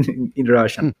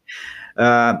Russian.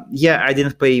 Yeah, I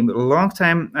didn't play a long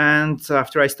time. And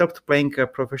after I stopped playing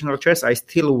professional chess, I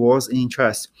still was in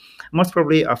chess. Most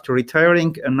probably after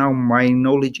retiring, now my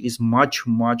knowledge is much,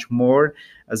 much more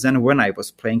than when I was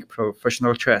playing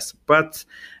professional chess. But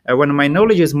when my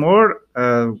knowledge is more,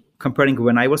 comparing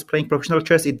when I was playing professional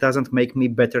chess, it doesn't make me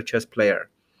better chess player.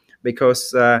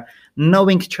 Because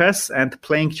knowing chess and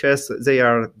playing chess, they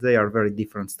are very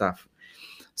different stuff.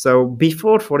 So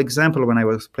before, for example, when I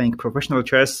was playing professional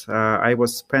chess, I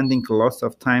was spending lots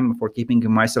of time for keeping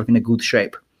myself in a good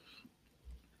shape.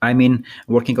 I mean,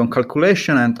 working on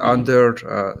calculation and other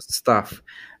stuff.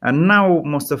 And now,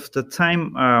 most of the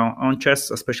time on chess,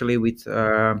 especially with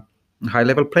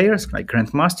high-level players like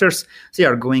grandmasters, they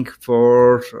are going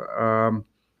for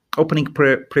opening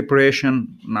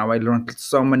preparation. Now I learned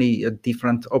so many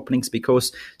different openings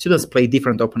because students play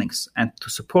different openings, and to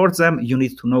support them, you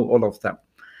need to know all of them.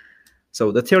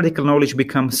 So the theoretical knowledge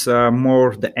becomes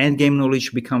more, the endgame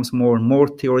knowledge becomes more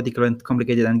theoretical and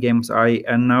complicated endgames I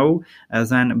know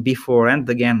than before. And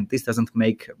again, this doesn't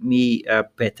make me a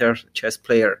better chess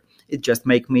player. It just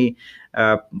makes me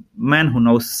a man who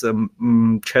knows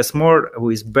chess more, who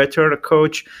is better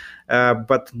coach,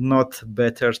 but not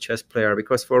better chess player.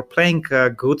 Because for playing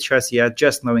good chess, yeah,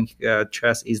 just knowing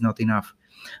chess is not enough.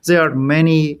 There are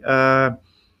many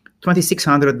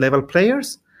 2600 level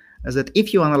players that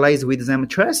if you analyze with them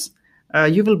chess,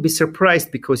 you will be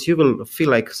surprised because you will feel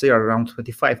like they are around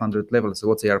 2500 levels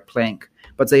what they are playing,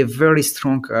 but they have very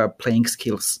strong playing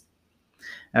skills.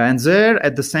 And there,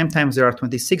 at the same time, there are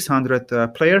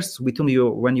 2600 players with whom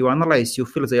when you analyze, you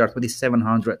feel they are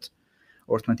 2700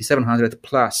 or 2700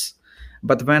 plus.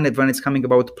 But when it's coming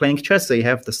about playing chess, they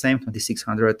have the same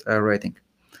 2600 rating.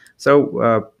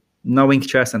 So knowing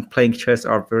chess and playing chess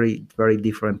are very, very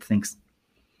different things.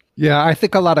 Yeah, I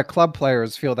think a lot of club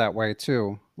players feel that way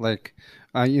too. Like,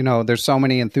 there's so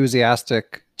many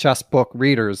enthusiastic chess book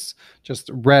readers, just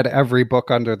read every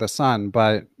book under the sun,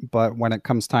 but when it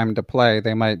comes time to play,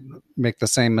 they might make the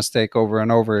same mistake over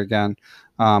and over again.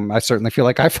 I certainly feel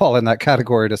like I fall in that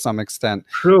category to some extent.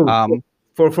 True.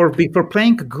 For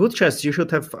playing good chess, you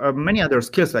should have many other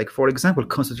skills, like, for example,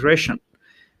 concentration,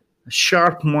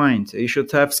 sharp mind. You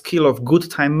should have skill of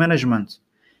good time management.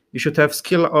 You should have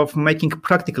skill of making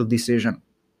practical decision.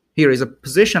 Here is a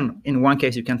position. In one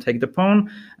case, you can take the pawn,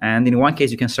 and in one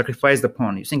case, you can sacrifice the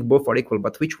pawn. You think both are equal,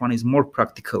 but which one is more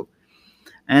practical?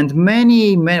 And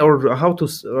many or how to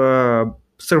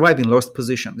survive in lost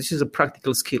position. This is a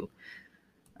practical skill.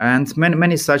 And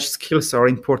many such skills are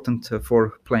important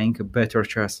for playing better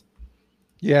chess.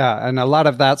 Yeah, and a lot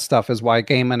of that stuff is why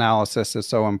game analysis is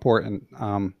so important.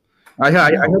 I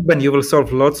hope, Ben, you will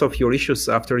solve lots of your issues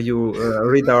after you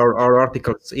read our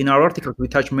articles. In our articles, we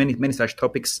touch many such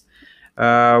topics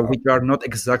which are not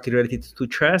exactly related to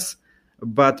chess,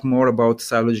 but more about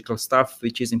psychological stuff,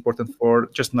 which is important for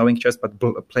just knowing chess, but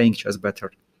playing chess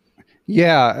better.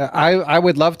 Yeah, I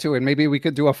would love to, and maybe we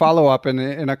could do a follow-up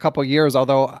in a couple years,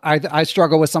 although I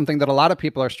struggle with something that a lot of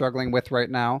people are struggling with right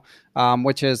now,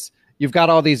 which is you've got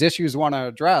all these issues you want to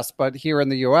address, but here in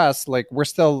the US, like, we're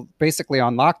still basically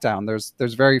on lockdown.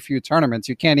 There's very few tournaments.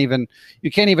 You can't even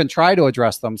try to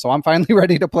address them. So I'm finally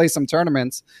ready to play some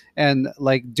tournaments, and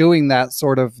like doing that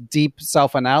sort of deep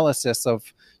self-analysis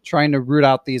of trying to root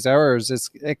out these errors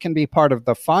it can be part of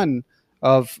the fun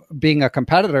of being a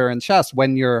competitor in chess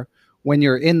when you're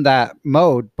in that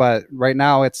mode. But right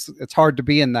now it's hard to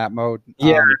be in that mode.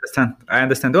 Yeah, I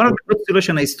understand. One of the good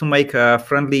solutions is to make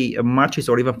friendly matches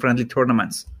or even friendly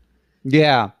tournaments.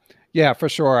 Yeah, for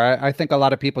sure. I think a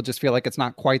lot of people just feel like it's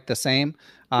not quite the same.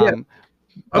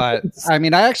 But I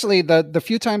mean, I actually, the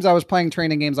few times I was playing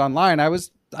training games online,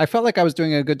 I felt like I was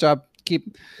doing a good job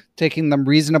keep taking them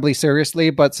reasonably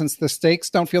seriously. But since the stakes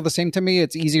don't feel the same to me,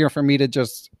 it's easier for me to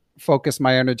just focus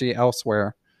my energy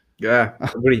elsewhere. Yeah,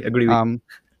 agree.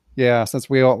 Yeah, since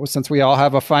we all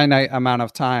have a finite amount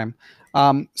of time.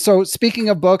 So speaking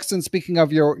of books and speaking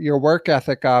of your work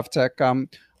ethic, Avetik,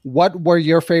 what were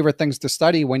your favorite things to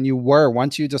study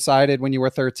once you decided when you were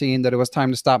 13 that it was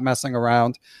time to stop messing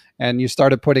around and you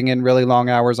started putting in really long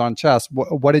hours on chess?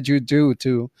 What did you do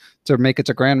to make it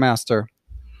to grandmaster?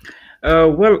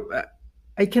 Well,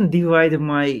 I can divide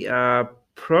my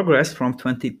progress from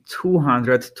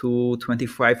 2200 to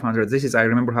 2500. This is, I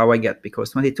remember how I get, because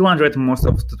 2200, most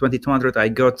of the 2200 I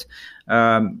got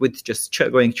with just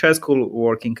going chess school,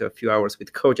 working a few hours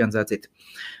with coach, and that's it.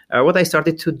 What I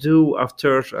started to do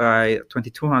after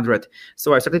 2200,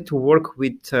 so I started to work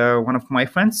with one of my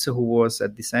friends who was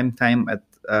at the same time at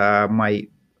my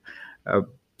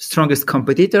strongest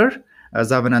competitor,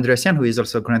 Zaven Andersson, who is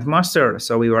also a grandmaster.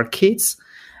 So we were kids,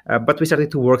 but we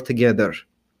started to work together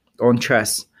on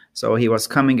chess. So he was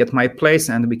coming at my place,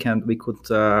 and we could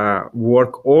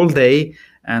work all day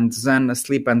and then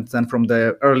sleep, and then from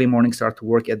the early morning start to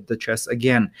work at the chess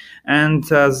again. And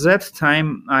that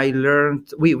time I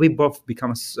learned we both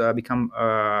become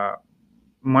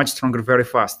much stronger very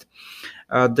fast.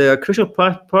 The crucial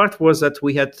part was that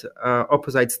we had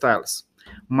opposite styles.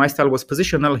 My style was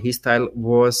positional, his style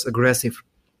was aggressive.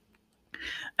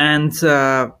 And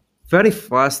very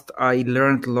fast, I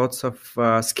learned lots of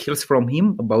skills from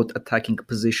him about attacking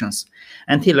positions,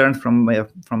 and he learned from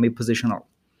me positional.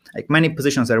 Like many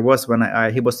positions there was when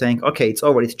he was saying, "Okay, it's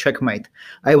over, it's checkmate."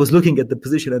 I was looking at the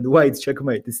position and why it's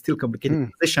checkmate. It's still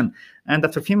complicated position. And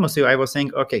after a few months, I was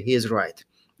saying, "Okay, he is right."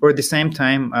 Or at the same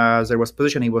time, there was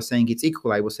position. He was saying it's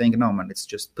equal. I was saying, "No, man, it's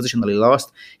just positionally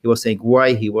lost." He was saying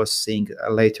why. He was saying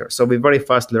later. So we very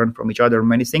fast learn from each other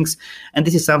many things. And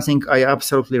this is something I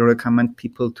absolutely recommend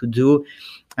people to do.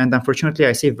 And unfortunately,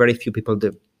 I see very few people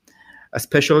do.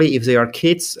 Especially if they are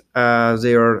kids,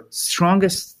 their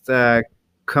strongest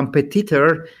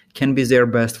competitor can be their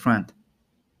best friend.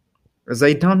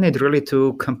 They don't need really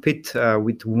to compete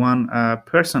with one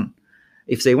person.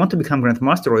 If they want to become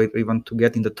grandmaster or even to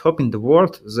get in the top in the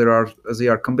world, they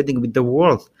are competing with the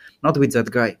world, not with that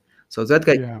guy. So that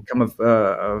guy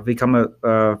become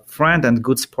a friend and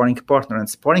good sparring partner. And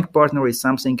sparring partner is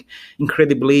something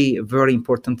incredibly very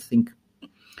important thing.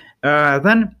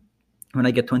 Then, when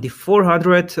I get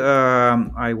 2400,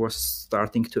 I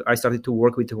started to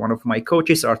work with one of my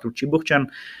coaches, Artur Chibuchyan,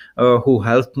 who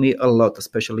helped me a lot,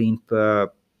 especially in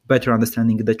better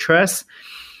understanding the chess.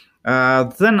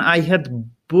 Then I had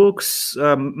books,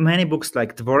 many books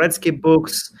like Dvoretsky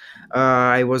books.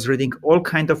 I was reading all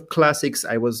kinds of classics.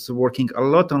 I was working a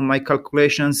lot on my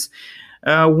calculations.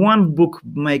 One book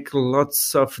made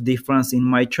lots of difference in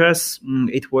my chess.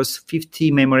 It was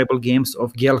 50 Memorable Games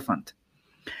of Gelfand.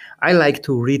 I like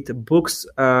to read books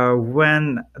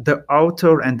when the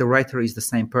author and the writer is the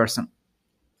same person.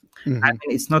 Mm-hmm. I mean,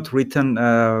 it's not written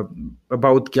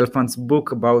about Gelfand's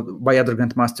book by other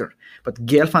grandmaster, but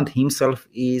Gelfand himself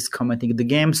is commenting the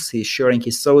games. He's sharing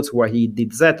his thoughts why he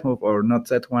did that move or not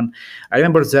that one. I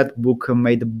remember that book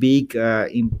made a big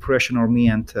impression on me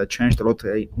and changed a lot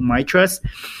my chess.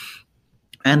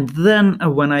 And then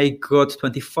when I got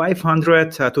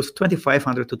 2500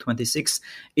 to 26,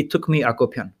 it took me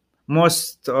Akopian.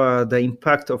 Most the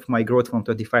impact of my growth from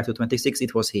 25 to 26,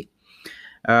 it was he.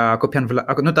 Akopian,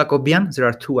 not Akopian. There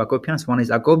are two Akopians. One is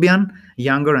Akopian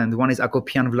younger, and one is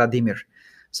Akopian Vladimir.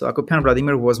 So Akopian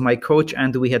Vladimir was my coach,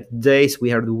 and we had days, we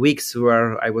had weeks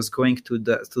where I was going to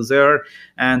there,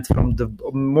 and from the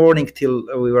morning till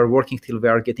we were working till we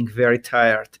are getting very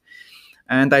tired.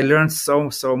 And I learned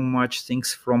so much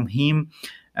things from him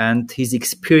and his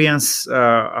experience,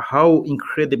 how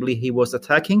incredibly he was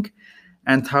attacking,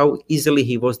 and how easily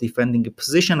he was defending a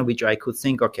position, which I could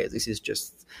think, okay, this is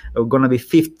just going to be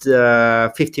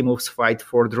 50 moves fight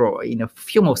for draw. In a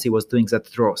few moves, he was doing that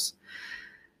draws.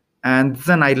 And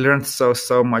then I learned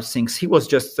so much things. He was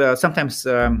just, sometimes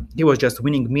he was just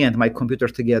winning me and my computer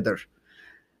together.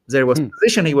 There was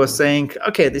position, he was saying,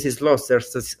 okay, this is lost,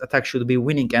 this attack should be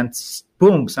winning, and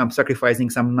boom, I'm sacrificing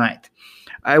some knight.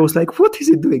 I was like, what is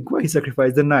he doing? Why he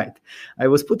sacrificed the knight? I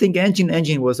was putting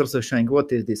engine was also showing,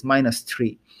 what is this,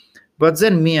 -3. But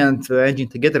then me and engine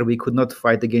together, we could not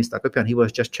fight against Akopian. He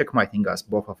was just checkmating us,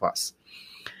 both of us.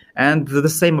 And the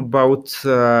same about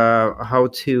how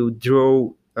to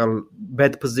draw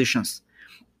bad positions.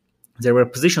 There were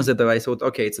positions that I thought,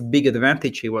 okay, it's a big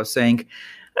advantage. He was saying,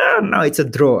 no, it's a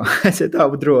draw. I said,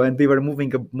 oh, draw. And we were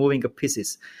moving up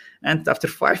pieces. And after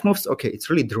 5 moves, okay, it's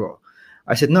really draw.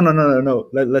 I said, no.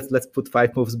 Let's put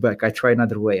 5 moves back. I try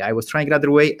another way. I was trying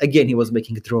another way. Again, he was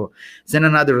making a draw. Then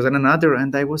another.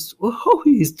 And I was, how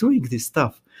he is doing this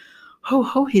stuff?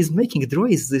 How he's making a draw?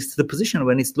 Is this the position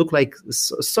when it looked like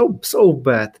so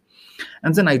bad?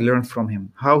 And then I learned from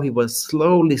him how he was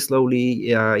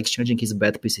slowly exchanging his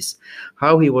bad pieces,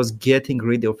 how he was getting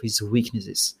rid of his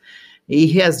weaknesses. He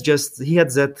had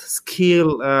that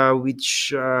skill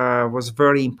which was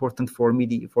very important for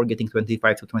me for getting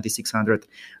 25 to 2600.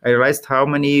 I realized how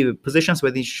many positions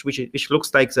which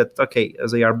looks like that, okay,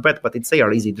 they are bad, but they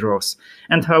are easy draws,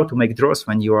 and how to make draws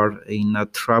when you are in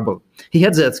trouble. He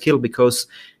had that skill because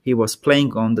he was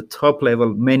playing on the top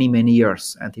level many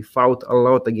years, and he fought a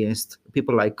lot against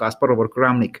people like Kasparov or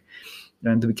Kramnik.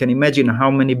 And we can imagine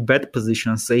how many bad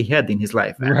positions he had in his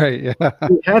life. Right, yeah.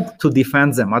 He had to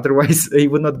defend them, otherwise he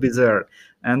would not be there.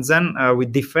 And then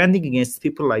with defending against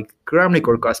people like Kramnik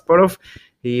or Kasparov,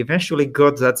 he eventually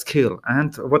got that skill.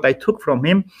 And what I took from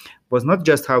him was not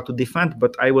just how to defend,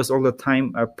 but I was all the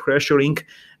time pressuring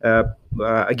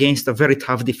against a very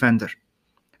tough defender.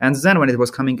 And then when it was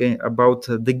coming about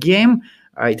the game,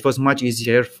 it was much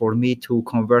easier for me to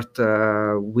convert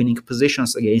winning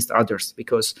positions against others,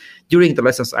 because during the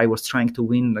lessons I was trying to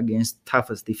win against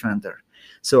toughest defender.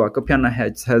 So Akopian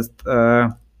has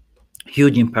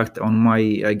huge impact on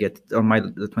my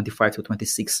 25 to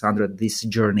 2600 this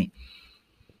journey.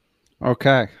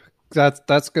 Okay,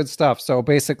 that's good stuff. So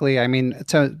basically, I mean,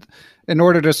 in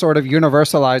order to sort of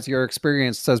universalize your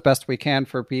experience as best we can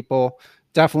for people,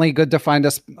 definitely good to find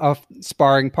a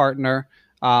sparring partner.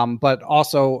 But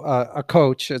also a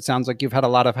coach. It sounds like you've had a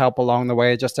lot of help along the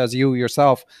way, just as you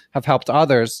yourself have helped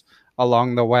others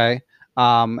along the way.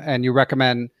 And you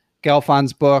recommend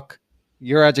Gelfand's book,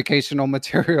 your educational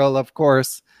material, of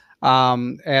course.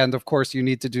 And of course, you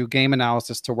need to do game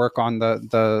analysis to work on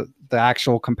the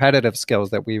actual competitive skills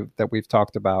that we've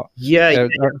talked about. Yeah.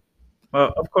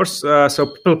 Of course.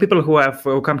 So people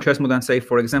who come to Chessmood and say,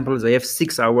 for example, they have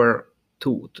 6 hours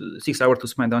to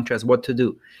spend on chess, what to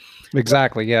do?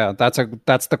 Exactly. Yeah,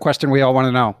 that's the question we all want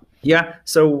to know. Yeah.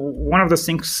 So one of the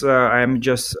things I'm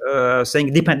just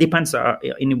saying depends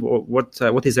in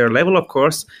what is their level, of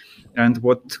course, and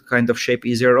what kind of shape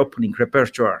is their opening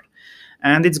repertoire.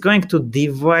 And it's going to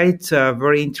divide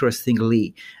very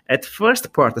interestingly. At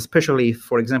first part, especially,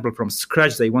 for example, from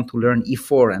scratch, they want to learn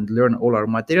E4 and learn all our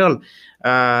material.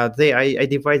 I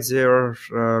divide their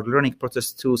learning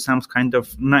process to some kind of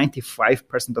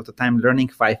 95% of the time learning,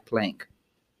 5 playing.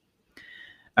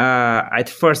 At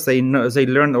first, they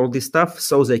learn all this stuff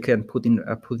so they can put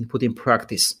in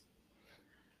practice.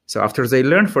 So after they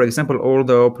learn, for example, all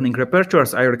the opening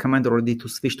repertoires, I recommend already to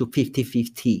switch to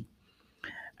 50-50.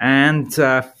 And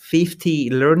 50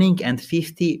 learning and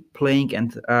 50 playing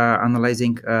and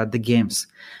analyzing the games.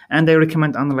 And I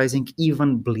recommend analyzing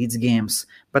even blitz games,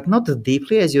 but not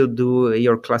deeply as you do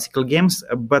your classical games,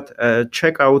 but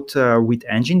check out with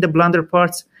engine the blunder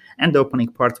parts and the opening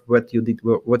part, what you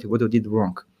did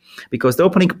wrong. Because the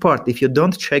opening part, if you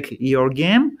don't check your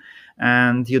game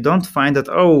and you don't find that,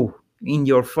 oh, in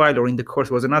your file or in the course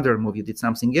was another move, you did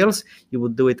something else, you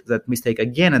would do that mistake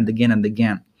again and again and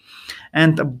again.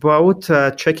 And about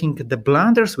checking the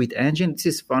blunders with engine, this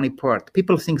is funny part.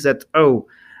 People think that, oh,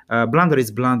 blunder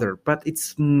is blunder, but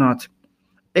it's not.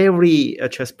 Every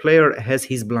chess player has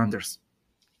his blunders.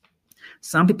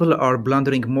 Some people are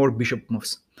blundering more bishop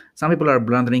moves. Some people are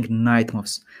blundering knight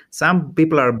moves. Some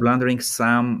people are blundering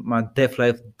some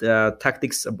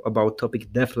tactics about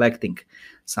topic deflecting.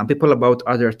 Some people about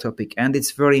other topic. And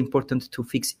it's very important to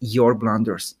fix your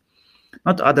blunders.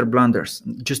 Not other blunders,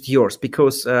 just yours.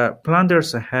 Because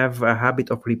blunders have a habit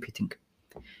of repeating.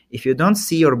 If you don't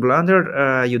see your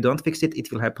blunder, you don't fix it,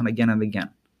 it will happen again and again.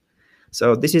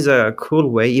 So this is a cool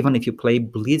way, even if you play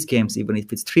blitz games, even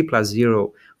if it's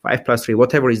 3+0, 5+3,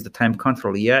 whatever is the time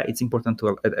control. Yeah, it's important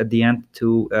to at the end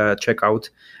to check out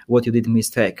what you did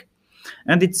mistake.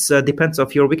 And it depends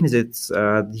of your weaknesses.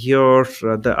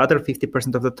 The other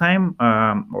 50% of the time,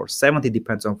 or 70,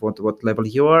 depends on what level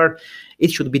you are.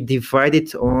 It should be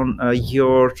divided on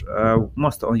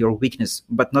most on your weakness,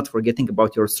 but not forgetting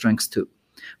about your strengths too.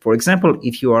 For example,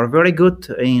 if you are very good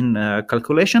in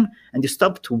calculation and you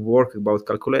stop to work about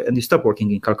calculation and you stop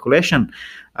working in calculation,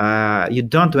 you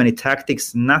don't do any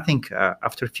tactics, nothing.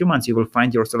 After a few months, you will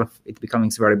find yourself it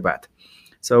becoming very bad.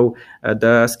 So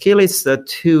the skill is the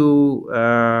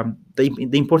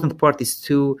important part is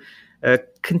to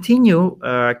continue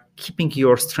keeping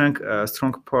your strong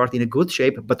part in a good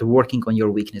shape, but working on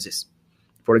your weaknesses.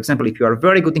 For example, if you are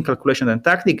very good in calculation and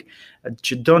tactic,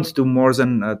 you don't do more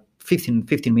than 15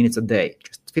 minutes a day.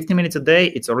 Just 15 minutes a day,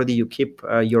 it's already you keep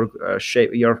your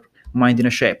mind in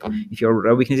a shape. If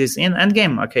your weakness is in end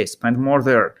game, okay, spend more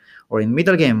there, or in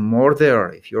middle game, more there.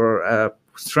 If your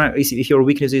if your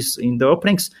weakness is in the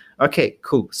openings, okay,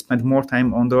 cool, spend more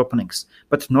time on the openings,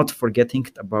 but not forgetting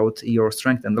about your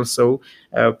strength and also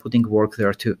putting work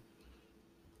there too.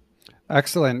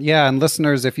 Excellent. Yeah. And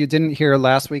listeners, if you didn't hear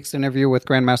last week's interview with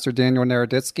Grandmaster Daniel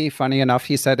Naroditsky, funny enough,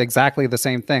 he said exactly the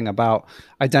same thing about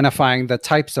identifying the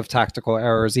types of tactical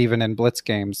errors, even in blitz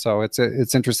games. So it's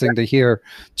interesting to hear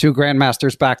two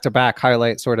Grandmasters back to back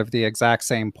highlight sort of the exact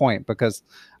same point, because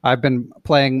I've been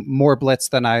playing more blitz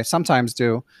than I sometimes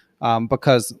do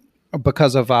because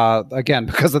of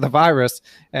the virus,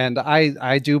 and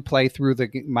I do play through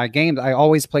my games. I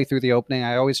always play through the opening.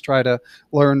 I always try to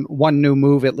learn one new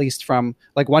move, at least from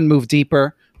like one move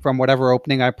deeper from whatever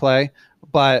opening I play.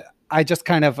 But I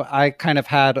kind of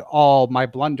had all my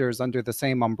blunders under the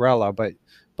same umbrella.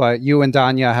 But you and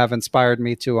Danya have inspired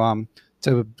me to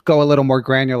go a little more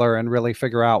granular and really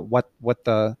figure out what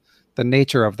the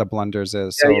nature of the blunders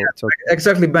is. So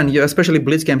exactly, Ben. Especially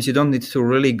blitz games, you don't need to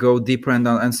really go deeper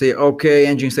and say, okay,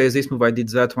 engine says this move, I did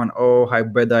that one. Oh, how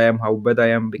bad I am.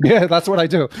 Yeah, that's what I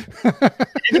do.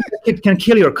 It can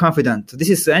kill your confidence. This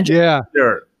is engine. Yeah.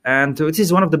 And this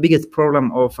is one of the biggest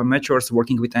problem of amateurs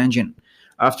working with engine.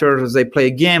 After they play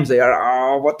games, they are,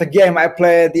 oh, what a game I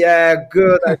played. Yeah,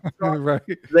 good. Right.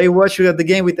 They watch the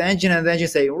game with engine and the engine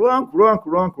say, wrong.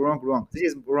 This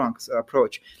is wrong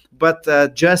approach. But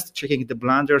just checking the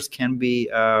blunders can be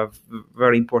a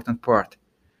very important part.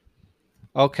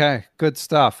 Okay, good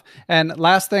stuff. And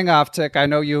last thing, Avetik, I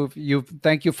know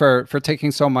thank you for taking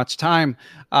so much time.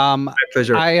 My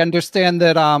pleasure. I understand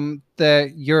that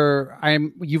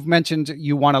you've mentioned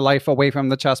you want a life away from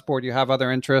the chessboard. You have other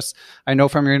interests. I know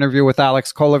from your interview with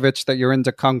Alex Kolovich that you're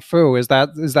into Kung Fu. Is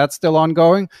that still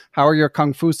ongoing? How are your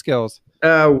Kung Fu skills?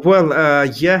 Kung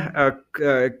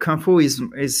Fu is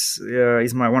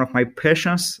one of my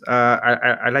passions.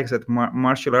 I like that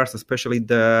martial arts, especially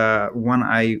the one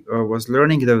I was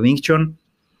learning, the Wing Chun.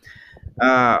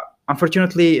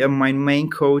 Unfortunately, my main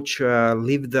coach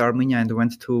left Armenia and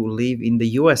went to live in the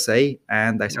USA,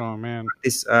 and I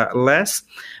practice less.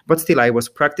 But still, I was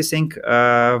practicing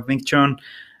Wing Chun.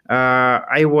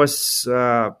 I was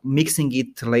mixing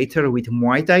it later with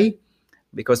Muay Thai.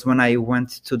 Because when I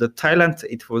went to Thailand,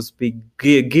 it was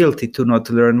guilty to not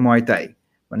learn Muay Thai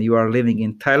when you are living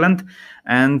in Thailand.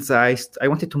 And I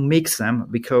wanted to mix them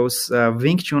because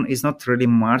Wing Chun is not really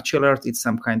martial art. It's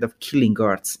some kind of killing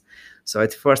arts. So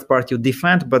at first part you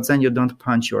defend, but then you don't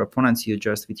punch your opponents. You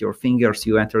just, with your fingers,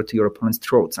 you enter to your opponent's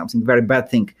throat, something very bad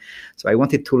thing. So I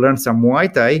wanted to learn some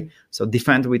Muay Thai. So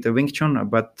defend with the Wing Chun,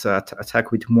 but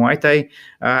attack with Muay Thai.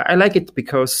 I like it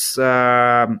because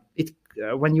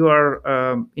when you are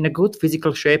in a good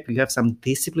physical shape, you have some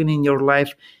discipline in your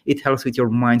life, it helps with your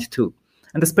mind too.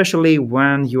 And especially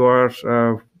when you are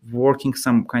working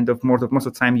some kind of most of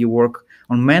the time you work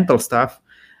on mental stuff,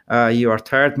 You are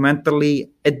tired mentally.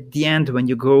 At the end, when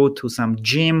you go to some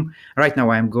gym, right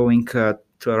now I'm going to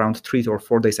around 3 or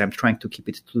 4 days. I'm trying to keep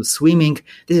it to swimming.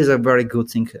 This is a very good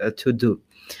thing to do.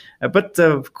 But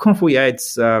Kung Fu, yeah,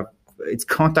 it's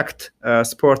contact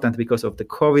sport, and because of the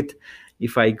COVID,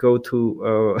 if I go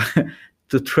to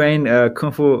to train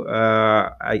Kung Fu,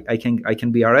 I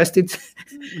can be arrested.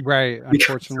 Right,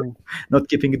 unfortunately, not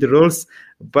keeping the rules.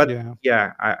 But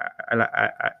yeah,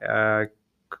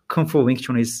 Kung Fu Wing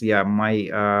Chun is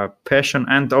my passion,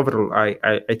 and overall,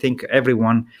 I think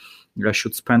everyone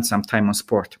should spend some time on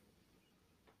sport.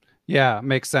 Yeah,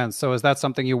 makes sense. So is that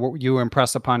something you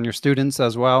impress upon your students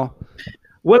as well?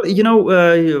 Well,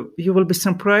 you will be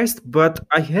surprised, but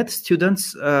I had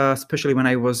students, especially when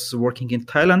I was working in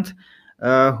Thailand,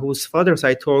 whose fathers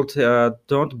I told,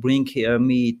 don't bring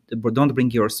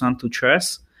your son to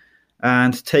chess,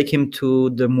 and take him to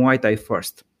the Muay Thai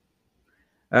first.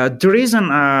 The reason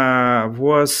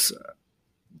was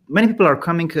many people are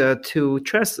coming to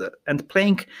chess and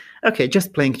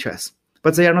just playing chess,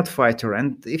 but they are not fighter.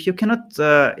 And if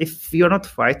you're not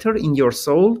fighter in your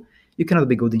soul, you cannot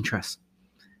be good in chess.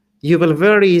 You will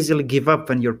very easily give up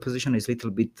when your position is a little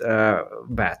bit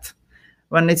bad.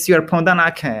 When it's your opponent,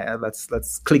 okay,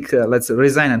 let's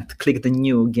resign and click the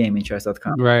new game in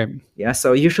chess.com. Right. Yeah.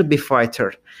 So you should be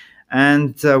fighter.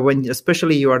 And when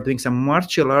especially you are doing some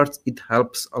martial arts, it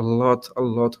helps a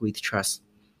lot with chess.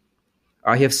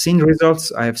 I have seen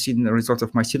results. I have seen the results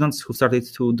of my students who started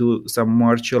to do some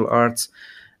martial arts,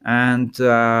 and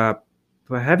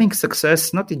having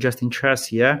success not just in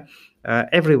chess. Yeah,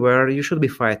 everywhere you should be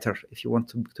fighter. If you want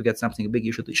to get something big,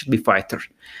 you should be fighter.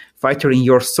 Fighter in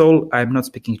your soul. I'm not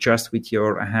speaking just with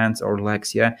your hands or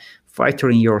legs. Yeah, fighter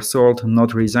in your soul, not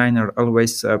resigner.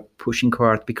 Always pushing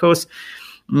hard, because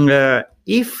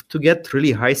if to get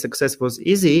really high success was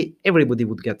easy, everybody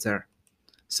would get there.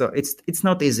 So it's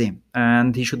not easy,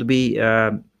 and you should be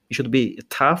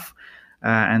tough,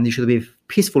 and you should be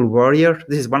peaceful warrior.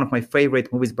 This is one of my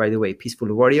favorite movies, by the way,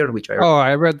 Peaceful Warrior, which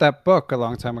I read that book a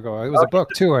long time ago. It was a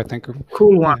book too, I think.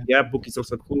 Cool one, yeah. Book is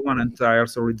also a cool one, and I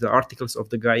also read the articles of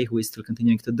the guy who is still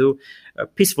continuing to do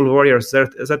Peaceful Warriors.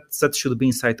 That should be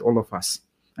inside all of us.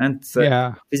 And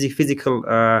physical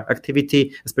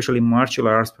activity, especially martial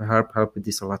arts, help with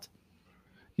this a lot.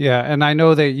 Yeah, and I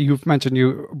know that you've mentioned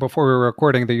before we were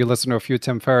recording that you listen to a few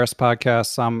Tim Ferriss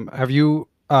podcasts. Have you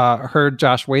heard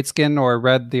Josh Waitzkin or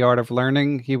read The Art of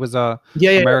Learning? He was a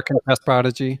American chess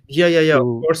prodigy. Yeah.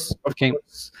 Of course.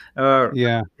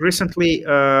 Recently,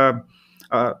 I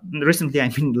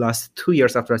mean, last 2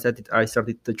 years after I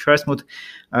started the Chessmood.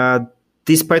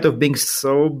 Despite of being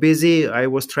so busy, I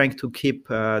was trying to keep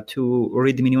to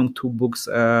read minimum 2 books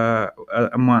a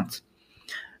month.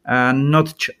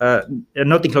 Not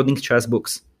including chess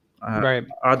books,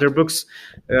 other books,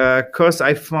 because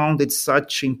I found it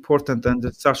such important and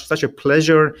such a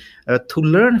pleasure to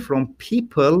learn from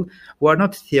people who are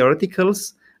not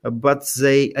theoreticals, but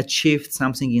they achieved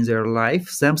something in their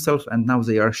life themselves, and now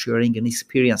they are sharing an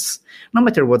experience, no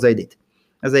matter what they did.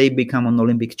 They become an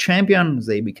Olympic champion,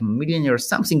 they become a millionaire,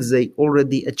 something they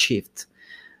already achieved.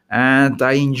 And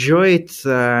I enjoy it,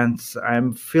 and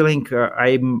I'm feeling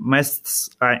I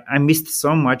missed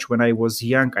so much when I was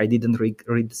young. I didn't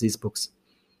read these books.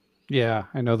 Yeah,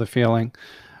 I know the feeling.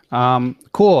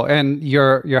 Cool. And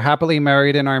you're happily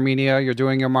married in Armenia. You're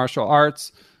doing your martial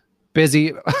arts.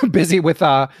 Busy with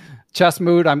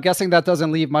Chessmood. I'm guessing that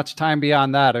doesn't leave much time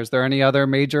beyond that. Is there any other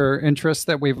major interests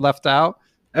that we've left out?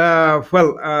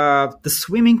 The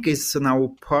swimming is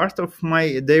now part of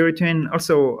my day routine.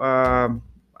 Also,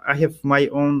 I have my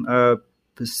own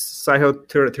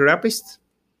psychotherapist.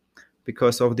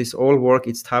 Because of this all work,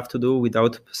 it's tough to do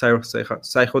without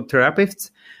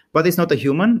psychotherapists. But it's not a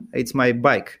human; it's my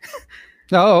bike.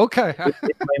 Oh, okay.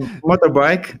 It's my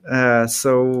motorbike.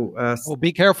 Well,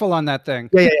 be careful on that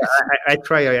thing. Yeah. I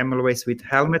try. I am always with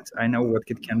helmet. I know what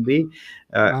it can be.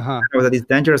 I know that it's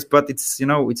dangerous, but it's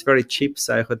very cheap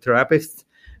psychotherapist.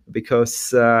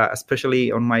 Because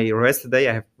especially on my rest day,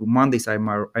 I have Mondays. I'm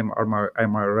a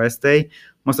rest day.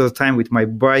 Most of the time with my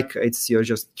bike, it's you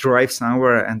just drive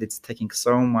somewhere and it's taking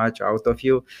so much out of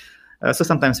you. So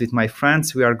sometimes with my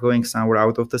friends, we are going somewhere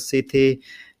out of the city.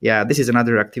 Yeah, this is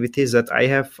another activity that I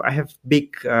have. I have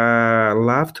big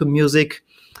love to music.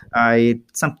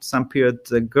 Some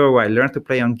period ago, I learned to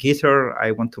play on guitar.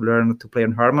 I want to learn to play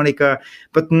on harmonica,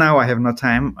 but now I have no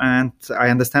time, and I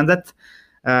understand that.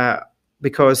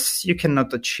 Because you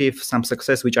cannot achieve some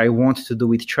success, which I want to do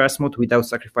with Chessmood, without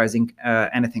sacrificing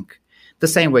anything. The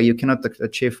same way you cannot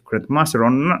achieve grandmaster, or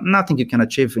nothing you can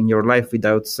achieve in your life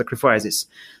without sacrifices.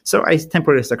 So I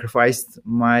temporarily sacrificed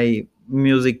my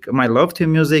music, my love to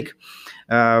music,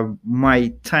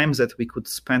 my times that we could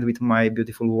spend with my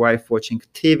beautiful wife watching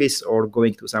TVs or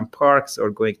going to some parks or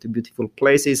going to beautiful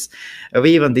places.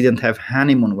 We even didn't have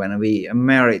honeymoon when we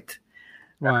married.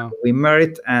 Wow. We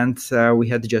married and we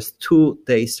had just 2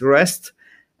 days rest,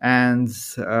 and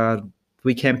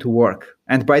we came to work.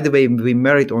 And by the way, we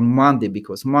married on Monday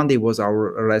because Monday was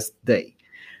our rest day.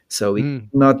 So we could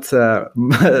not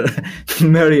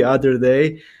marry other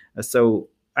day. So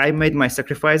I made my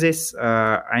sacrifices.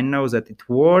 I know that it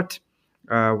worked.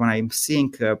 When I'm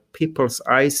seeing people's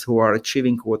eyes who are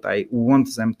achieving what I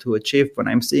want them to achieve, when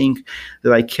I'm seeing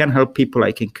that I can help people,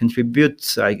 I can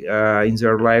contribute in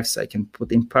their lives, I can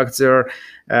put impact there,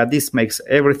 this makes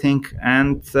everything.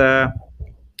 And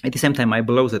at the same time, I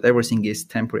believe that everything is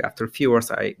temporary. After a few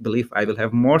years, I believe I will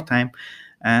have more time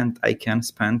and I can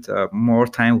spend more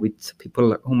time with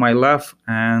people whom I love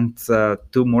and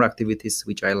do more activities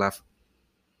which I love.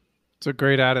 It's a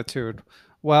great attitude.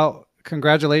 Well,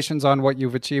 congratulations on what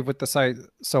you've achieved with the site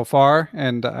so far,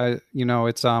 and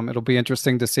it's it'll be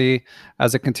interesting to see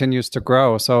as it continues to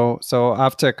grow. So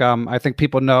Avetik, I think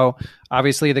people know.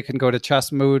 Obviously, they can go to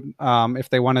Chessmood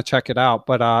if they want to check it out.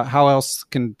 But how else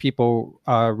can people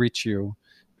reach you?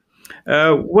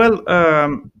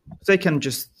 They can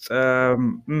just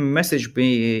message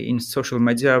me in social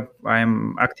media.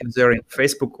 I'm active there in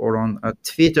Facebook or on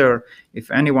Twitter.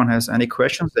 If anyone has any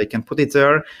questions, they can put it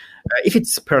there. If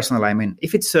it's personal, I mean,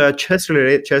 if it's chess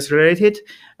related,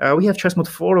 we have Chessmood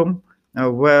forum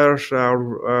where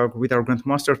with our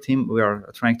grandmaster team, we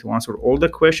are trying to answer all the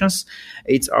questions.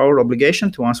 It's our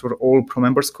obligation to answer all pro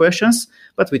members' questions,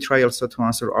 but we try also to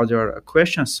answer other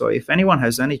questions. So if anyone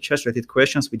has any chess-related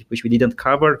questions which we didn't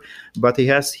cover, but he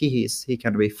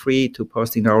can be free to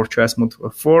post in our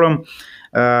Chessmood forum.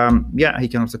 He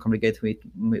can also communicate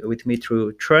with me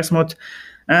through Chessmood.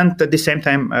 And at the same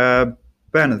time,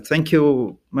 Ben, thank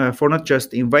you for not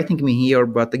just inviting me here,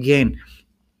 but again,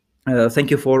 thank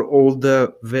you for all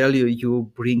the value you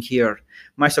bring here.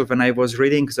 Myself, when I was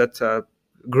reading that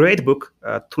great book,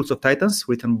 Tools of Titans,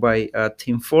 written by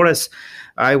Tim Ferriss,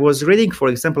 I was reading, for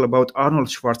example, about Arnold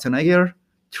Schwarzenegger,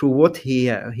 through what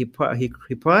he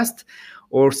passed,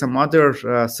 or some other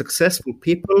successful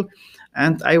people.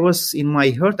 And I was, in my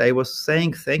heart, I was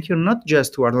saying thank you not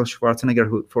just to Arnold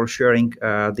Schwarzenegger for sharing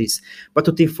this, but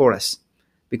to Tim Ferriss.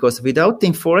 Because without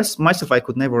Tim Ferriss, myself, I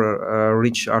could never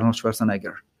reach Arnold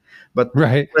Schwarzenegger. But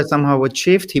right. Somehow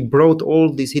achieved. He brought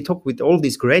all this. He talked with all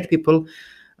these great people,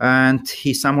 and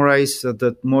he summarized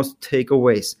the most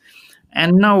takeaways.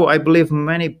 And now I believe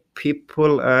many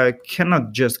people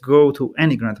cannot just go to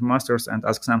any grandmasters and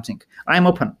ask something. I'm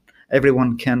open.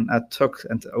 Everyone can talk,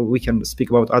 and we can speak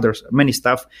about many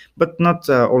stuff. But not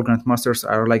all grandmasters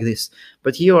are like this.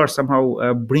 But you are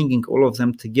somehow bringing all of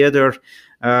them together.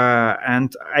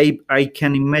 And I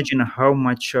can imagine how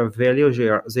much value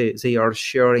they are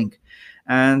sharing.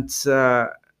 And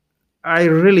I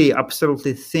really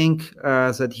absolutely think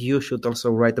that you should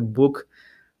also write a book,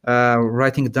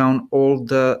 writing down all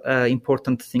the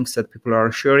important things that people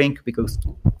are sharing, because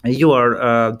you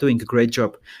are doing a great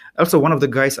job. Also, one of the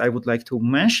guys I would like to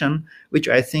mention, which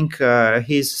I think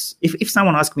if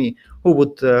someone asked me who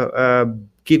would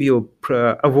give you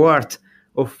award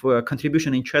of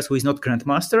contribution in chess who is not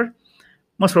grandmaster,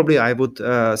 most probably I would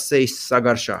say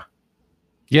Sagar Shah.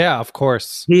 Yeah, of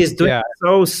course. He is doing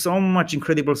so much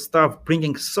incredible stuff,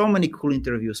 bringing so many cool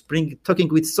interviews, talking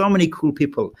with so many cool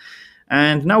people.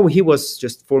 And now he was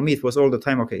just, for me, it was all the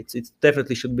time, okay, it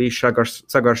definitely should be Sagar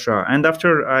Shah. And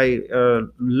after I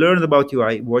learned about you,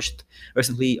 I watched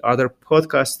recently other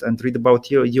podcasts and read about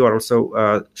you. You are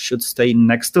also should stay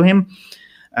next to him.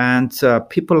 And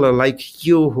people like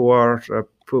you who are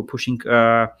pushing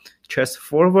chess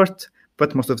forward,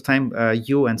 but most of the time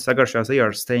you and Sagar Shah, they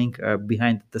are staying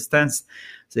behind the stands.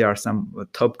 There are some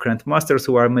top grandmasters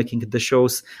who are making the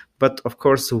shows, but of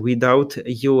course, without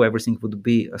you, everything would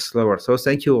be slower. So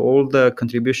thank you all the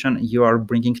contribution you are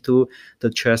bringing to the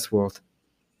chess world.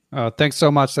 Thanks so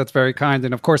much. That's very kind.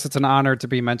 And of course, it's an honor to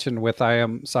be mentioned with I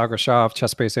am Sagar Shah of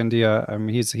Chess Base India. I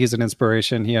mean, he's an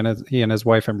inspiration. He and his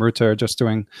wife Maroczy are just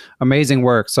doing amazing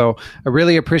work. So I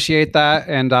really appreciate that.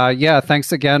 And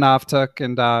thanks again, Avetik.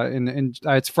 And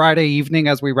it's Friday evening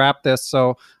as we wrap this.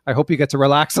 So I hope you get to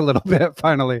relax a little bit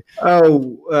finally.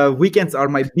 Weekends are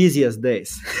my busiest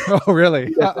days. Oh,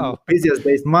 really? Busiest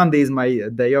days. Monday is my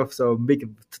day off. So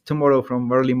tomorrow from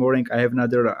early morning, I have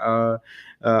another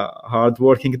hard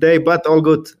working day, but all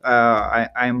good.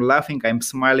 I'm laughing, I'm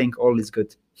smiling, all is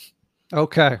good.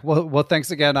 Okay. Well,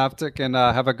 thanks again, Avetik, and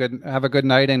have a good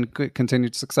night and good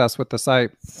continued success with the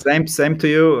site. Same to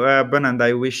you, Ben, and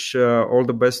I wish all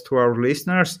the best to our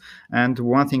listeners. And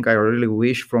one thing I really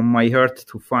wish from my heart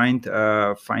to find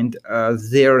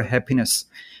their happiness.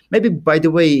 Maybe, by the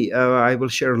way, I will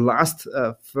share last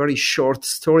very short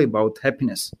story about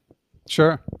happiness.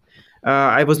 Sure.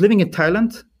 I was living in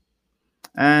Thailand,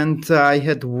 and I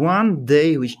had one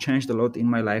day which changed a lot in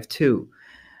my life too.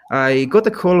 I got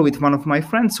a call with one of my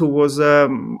friends who was a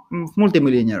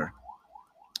multimillionaire,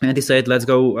 and he said, let's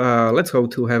go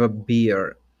to have a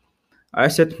beer. I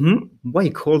said, why he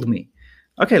called me?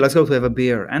 Okay, let's go to have a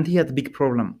beer. And he had a big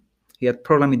problem. He had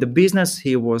problem in the business.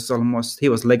 He was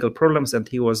legal problems, and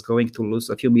he was going to lose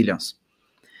a few millions.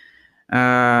 He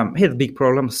had big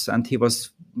problems, and he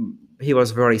was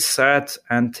very sad,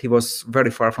 and he was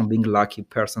very far from being a lucky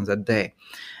person that day.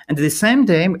 And the same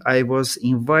day, I was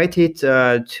invited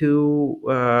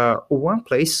to one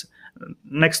place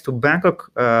next to Bangkok,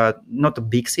 not a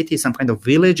big city, some kind of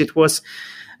village. It was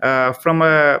from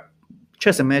a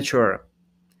chess amateur,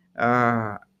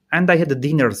 and I had a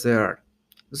dinner there.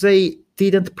 They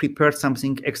didn't prepare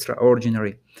something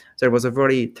extraordinary. There was a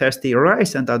very tasty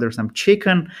rice and some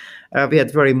chicken. We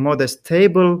had very modest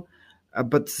table,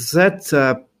 but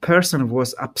that person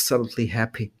was absolutely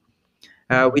happy.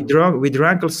 We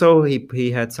drank also.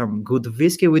 He had some good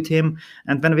whiskey with him,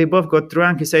 and when we both got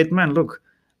drunk, he said, "Man, look,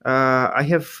 I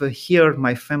have here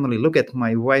my family. Look at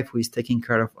my wife who is taking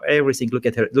care of everything. Look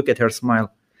at her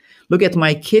smile. Look at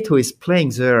my kid who is playing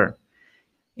there.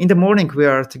 In the morning, we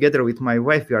are together with my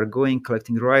wife. We are going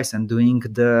collecting rice and doing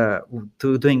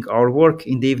our work.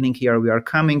 In the evening, here we are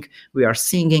coming. We are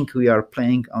singing. We are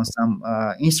playing on some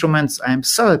instruments. I am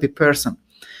so happy person."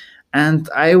 And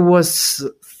I was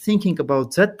thinking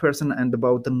about that person and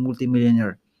about the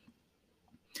multimillionaire.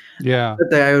 Yeah.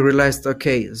 But I realized,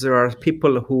 okay, there are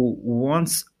people who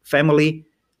want family,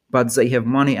 but they have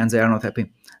money and they are not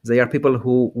happy. There are people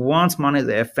who want money,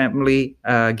 they have family,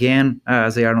 again,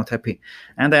 they are not happy.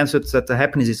 And I answered that the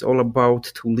happiness is all about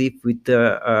to live with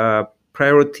the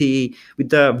priority, with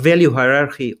the value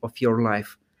hierarchy of your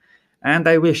life. And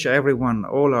I wish everyone,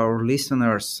 all our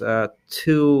listeners,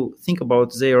 to think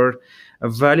about their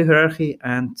value hierarchy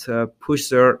and push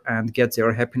there and get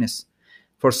their happiness.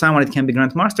 For someone, it can be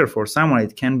grandmaster. For someone,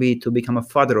 it can be to become a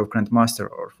father of grandmaster.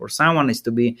 Or for someone, it's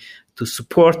to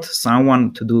support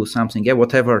someone to do something. Yeah,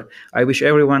 whatever. I wish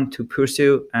everyone to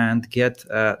pursue and get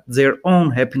their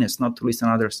own happiness, not to listen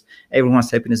to others.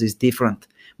 Everyone's happiness is different.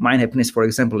 My happiness, for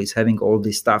example, is having all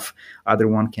this stuff. Other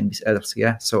one can be others.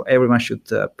 Yeah. So everyone should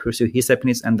pursue his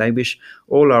happiness, and I wish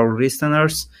all our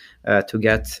listeners to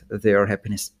get their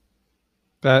happiness.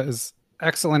 That is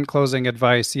excellent closing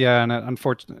advice. Yeah, and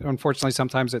unfortunately,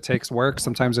 sometimes it takes work.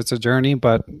 Sometimes it's a journey,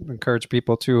 but encourage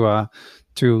people to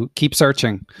keep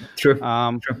searching. True.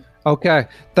 True. Okay.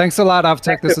 Thanks a lot,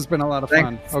 Avetik. This has been a lot of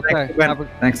fun. Okay.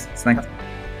 Thanks.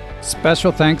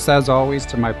 Special thanks, as always,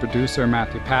 to my producer,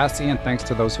 Matthew Passy, and thanks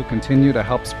to those who continue to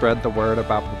help spread the word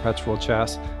about Perpetual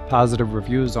Chess. Positive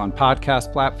reviews on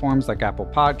podcast platforms like Apple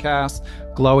Podcasts,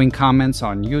 glowing comments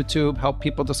on YouTube help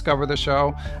people discover the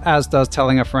show, as does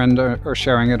telling a friend or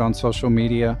sharing it on social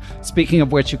media. Speaking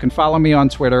of which, you can follow me on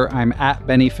Twitter. I'm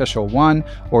 @BennyFischel1,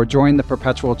 or join the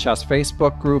Perpetual Chess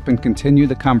Facebook group and continue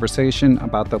the conversation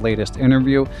about the latest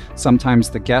interview. Sometimes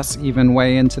the guests even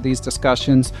weigh into these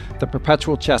discussions. The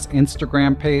Perpetual Chess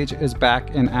Instagram page is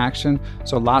back in action,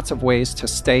 so lots of ways to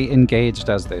stay engaged,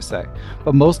 as they say.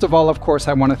 But most of all, of course,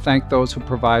 I want to thank those who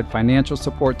provide financial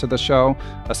support to the show,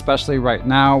 especially right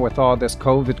now with all this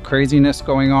COVID craziness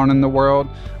going on in the world.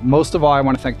 Most of all, I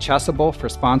want to thank Chessable for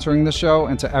sponsoring the show,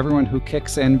 and to everyone who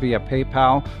kicks in via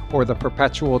PayPal or the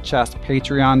Perpetual Chess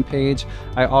Patreon page.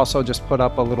 I also just put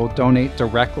up a little donate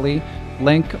directly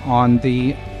link on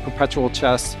the Perpetual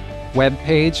Chess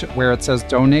webpage where it says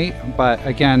donate. But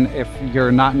again, if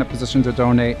you're not in a position to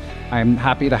donate, I'm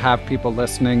happy to have people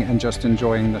listening and just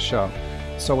enjoying the show.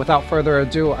 So without further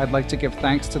ado, I'd like to give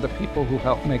thanks to the people who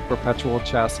helped make Perpetual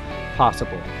Chess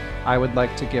possible. I would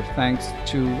like to give thanks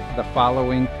to the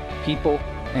following people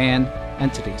and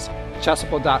entities: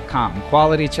 Chessable.com,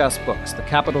 Quality Chess Books, the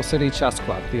Capital City Chess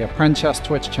Club, the Apprend Chess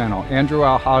Twitch channel, Andrew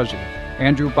Alhaji,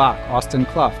 Andrew Bach, Austin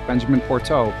Clough, Benjamin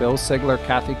Porteau, Bill Sigler,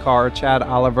 Kathy Carr, Chad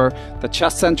Oliver, the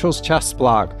Chess Central's Chess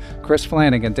blog, Chris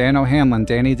Flanagan, Dan O'Hanlon,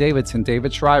 Danny Davidson,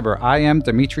 David Schreiber. I am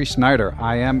Dimitri Schneider.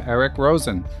 I am Eric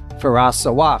Rosen. Firas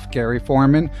Sawaf, Gary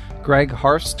Foreman, Greg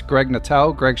Harst, Greg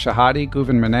Nattel, Greg Shahadi,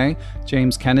 Guven Manet,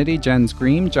 James Kennedy, Jens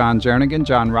Green, John Jernigan,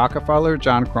 John Rockefeller,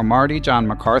 John Cromarty, John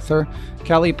MacArthur,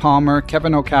 Kelly Palmer,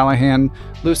 Kevin O'Callahan,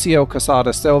 Lucio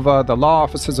Casada Silva, the law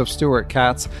offices of Stuart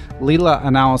Katz,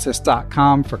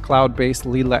 LeelaAnalysis.com for cloud-based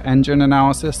Leela engine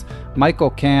analysis, Michael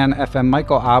Kann, FM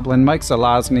Michael Oblin, Mike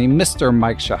Zelazny, Mr.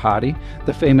 Mike Shahadi,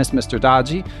 the famous Mr.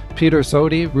 Dodgy, Peter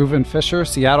Zodi, Reuven Fisher,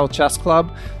 Seattle Chess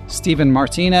Club, Stephen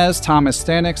Martinez, Thomas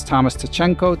Stanix, Thomas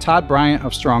Tachenko, Todd Bryant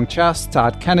of Strong Chess,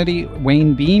 Todd Kennedy,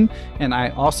 Wayne Beam, and I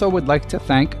also would like to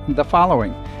thank the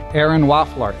following: Aaron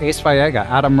Waffler, Ace Vallega,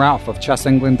 Adam Ralph of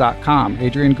ChessEngland.com,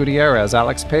 Adrian Gutierrez,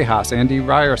 Alex Pejas, Andy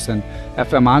Ryerson,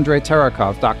 FM Andrei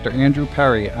Terakov, Dr. Andrew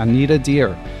Perry, Anita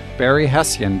Deer, Barry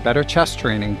Hessian, Better Chess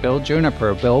Training, Bill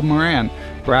Juniper, Bill Moran,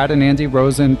 Brad and Andy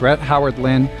Rosen, Brett Howard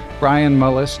Lynn, Brian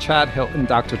Mullis, Chad Hilton,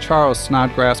 Dr. Charles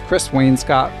Snodgrass, Chris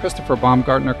Wainscott, Christopher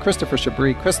Baumgartner, Christopher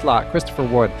Chabris, Chris Lott, Christopher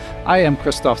Wood. I am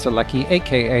Christoph Zalecki,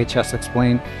 aka Chess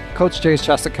Explained, Coach Jay's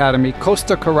Chess Academy,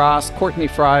 Costa Carras, Courtney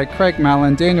Fry, Craig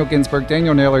Mallon, Daniel Ginsberg,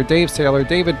 Daniel Naylor, Dave Saylor,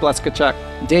 David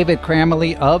Bleskacek, David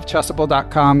Cramley of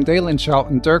Chessable.com, Dalen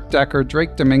Shelton, Dirk Decker,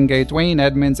 Drake Domingue, Dwayne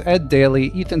Edmonds, Ed Daly,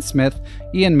 Ethan Smith,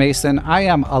 Ian Mason. I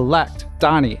am Elect,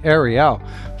 Donnie, Ariel,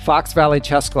 Fox Valley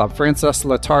Chess Club, Francis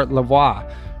Latarte Lavoie,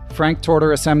 Frank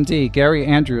Tortoris MD, Gary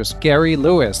Andrews, Gary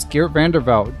Lewis, Geert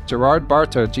Vanderveld, Gerard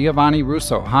Barta, Giovanni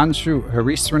Russo, Hans Schu,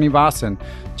 Haris Srinivasan,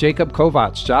 Jacob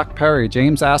Kovac, Jack Perry,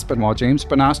 James Aspinwall, James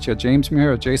Bonastia, James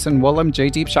Muir, Jason Woolham,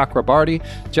 Jaydeep Chakrabarty,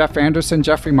 Jeff Anderson,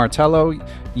 Jeffrey Martello,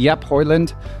 Yep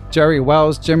Hoyland, Jerry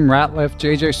Wells, Jim Ratliff,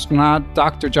 JJ Snod,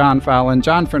 Dr. John Fallon,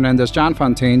 John Fernandez, John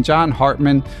Fontaine, John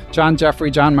Hartman, John Jeffrey,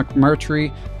 John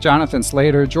McMurtry, Jonathan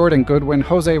Slater, Jordan Goodwin,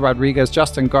 Jose Rodriguez,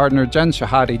 Justin Gardner, Jen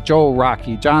Shahadi, Joel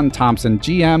Rocky, John Thompson,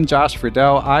 GM Josh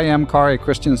Friedel, I am Kari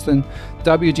Christensen,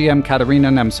 WGM Katerina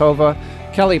Nemtsova,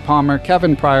 Kelly Palmer,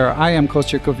 Kevin Pryor, I am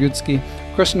Kostya Kovutsky,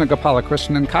 Krishna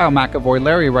Gopalakrishnan, Kyle McAvoy,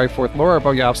 Larry Ryforth, Laura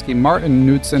Boyovsky, Martin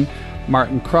Knudsen,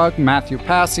 Martin Krug, Matthew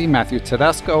Passy, Matthew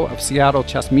Tedesco of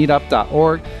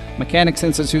SeattleChessMeetup.org, Mechanics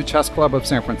Institute Chess Club of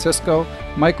San Francisco,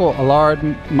 Michael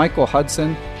Allard, Michael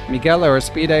Hudson, Miguel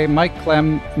Arispide, Mike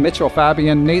Clem, Mitchell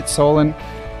Fabian, Nate Solon,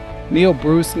 Neil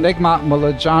Bruce, Nigmat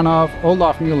Mulajanov,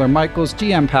 Olaf Mueller-Michaels,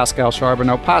 GM Pascal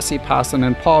Charbonneau, Pasi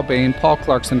Passanen, Paul Bain, Paul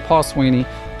Clarkson, Paul Sweeney,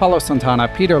 Paulo Santana,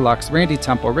 Peter Lux, Randy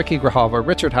Temple, Ricky Grijalva,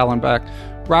 Richard Hallenbeck,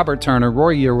 Robert Turner,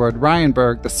 Roy Yearwood, Ryan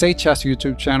Berg, the Say Chess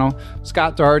YouTube channel,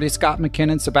 Scott Doherty, Scott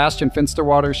McKinnon, Sebastian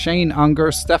Finsterwater, Shane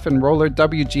Unger, Stefan Roller,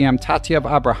 WGM Tatyev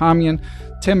Abrahamian,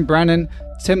 Tim Brennan,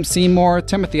 Tim Seymour,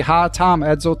 Timothy Ha, Tom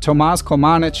Edsel, Tomas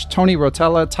Kolmanich, Tony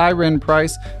Rotella, Tyron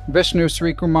Price, Vishnu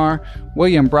Srikumar,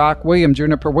 William Brock, William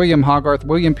Juniper, William Hogarth,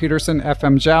 William Peterson,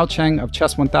 FM Zhao Cheng of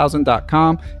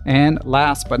Chess1000.com, and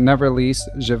last but never least,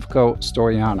 Zhivko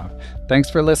Storyanov. Thanks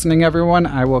for listening, everyone.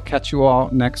 I will catch you all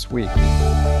next week.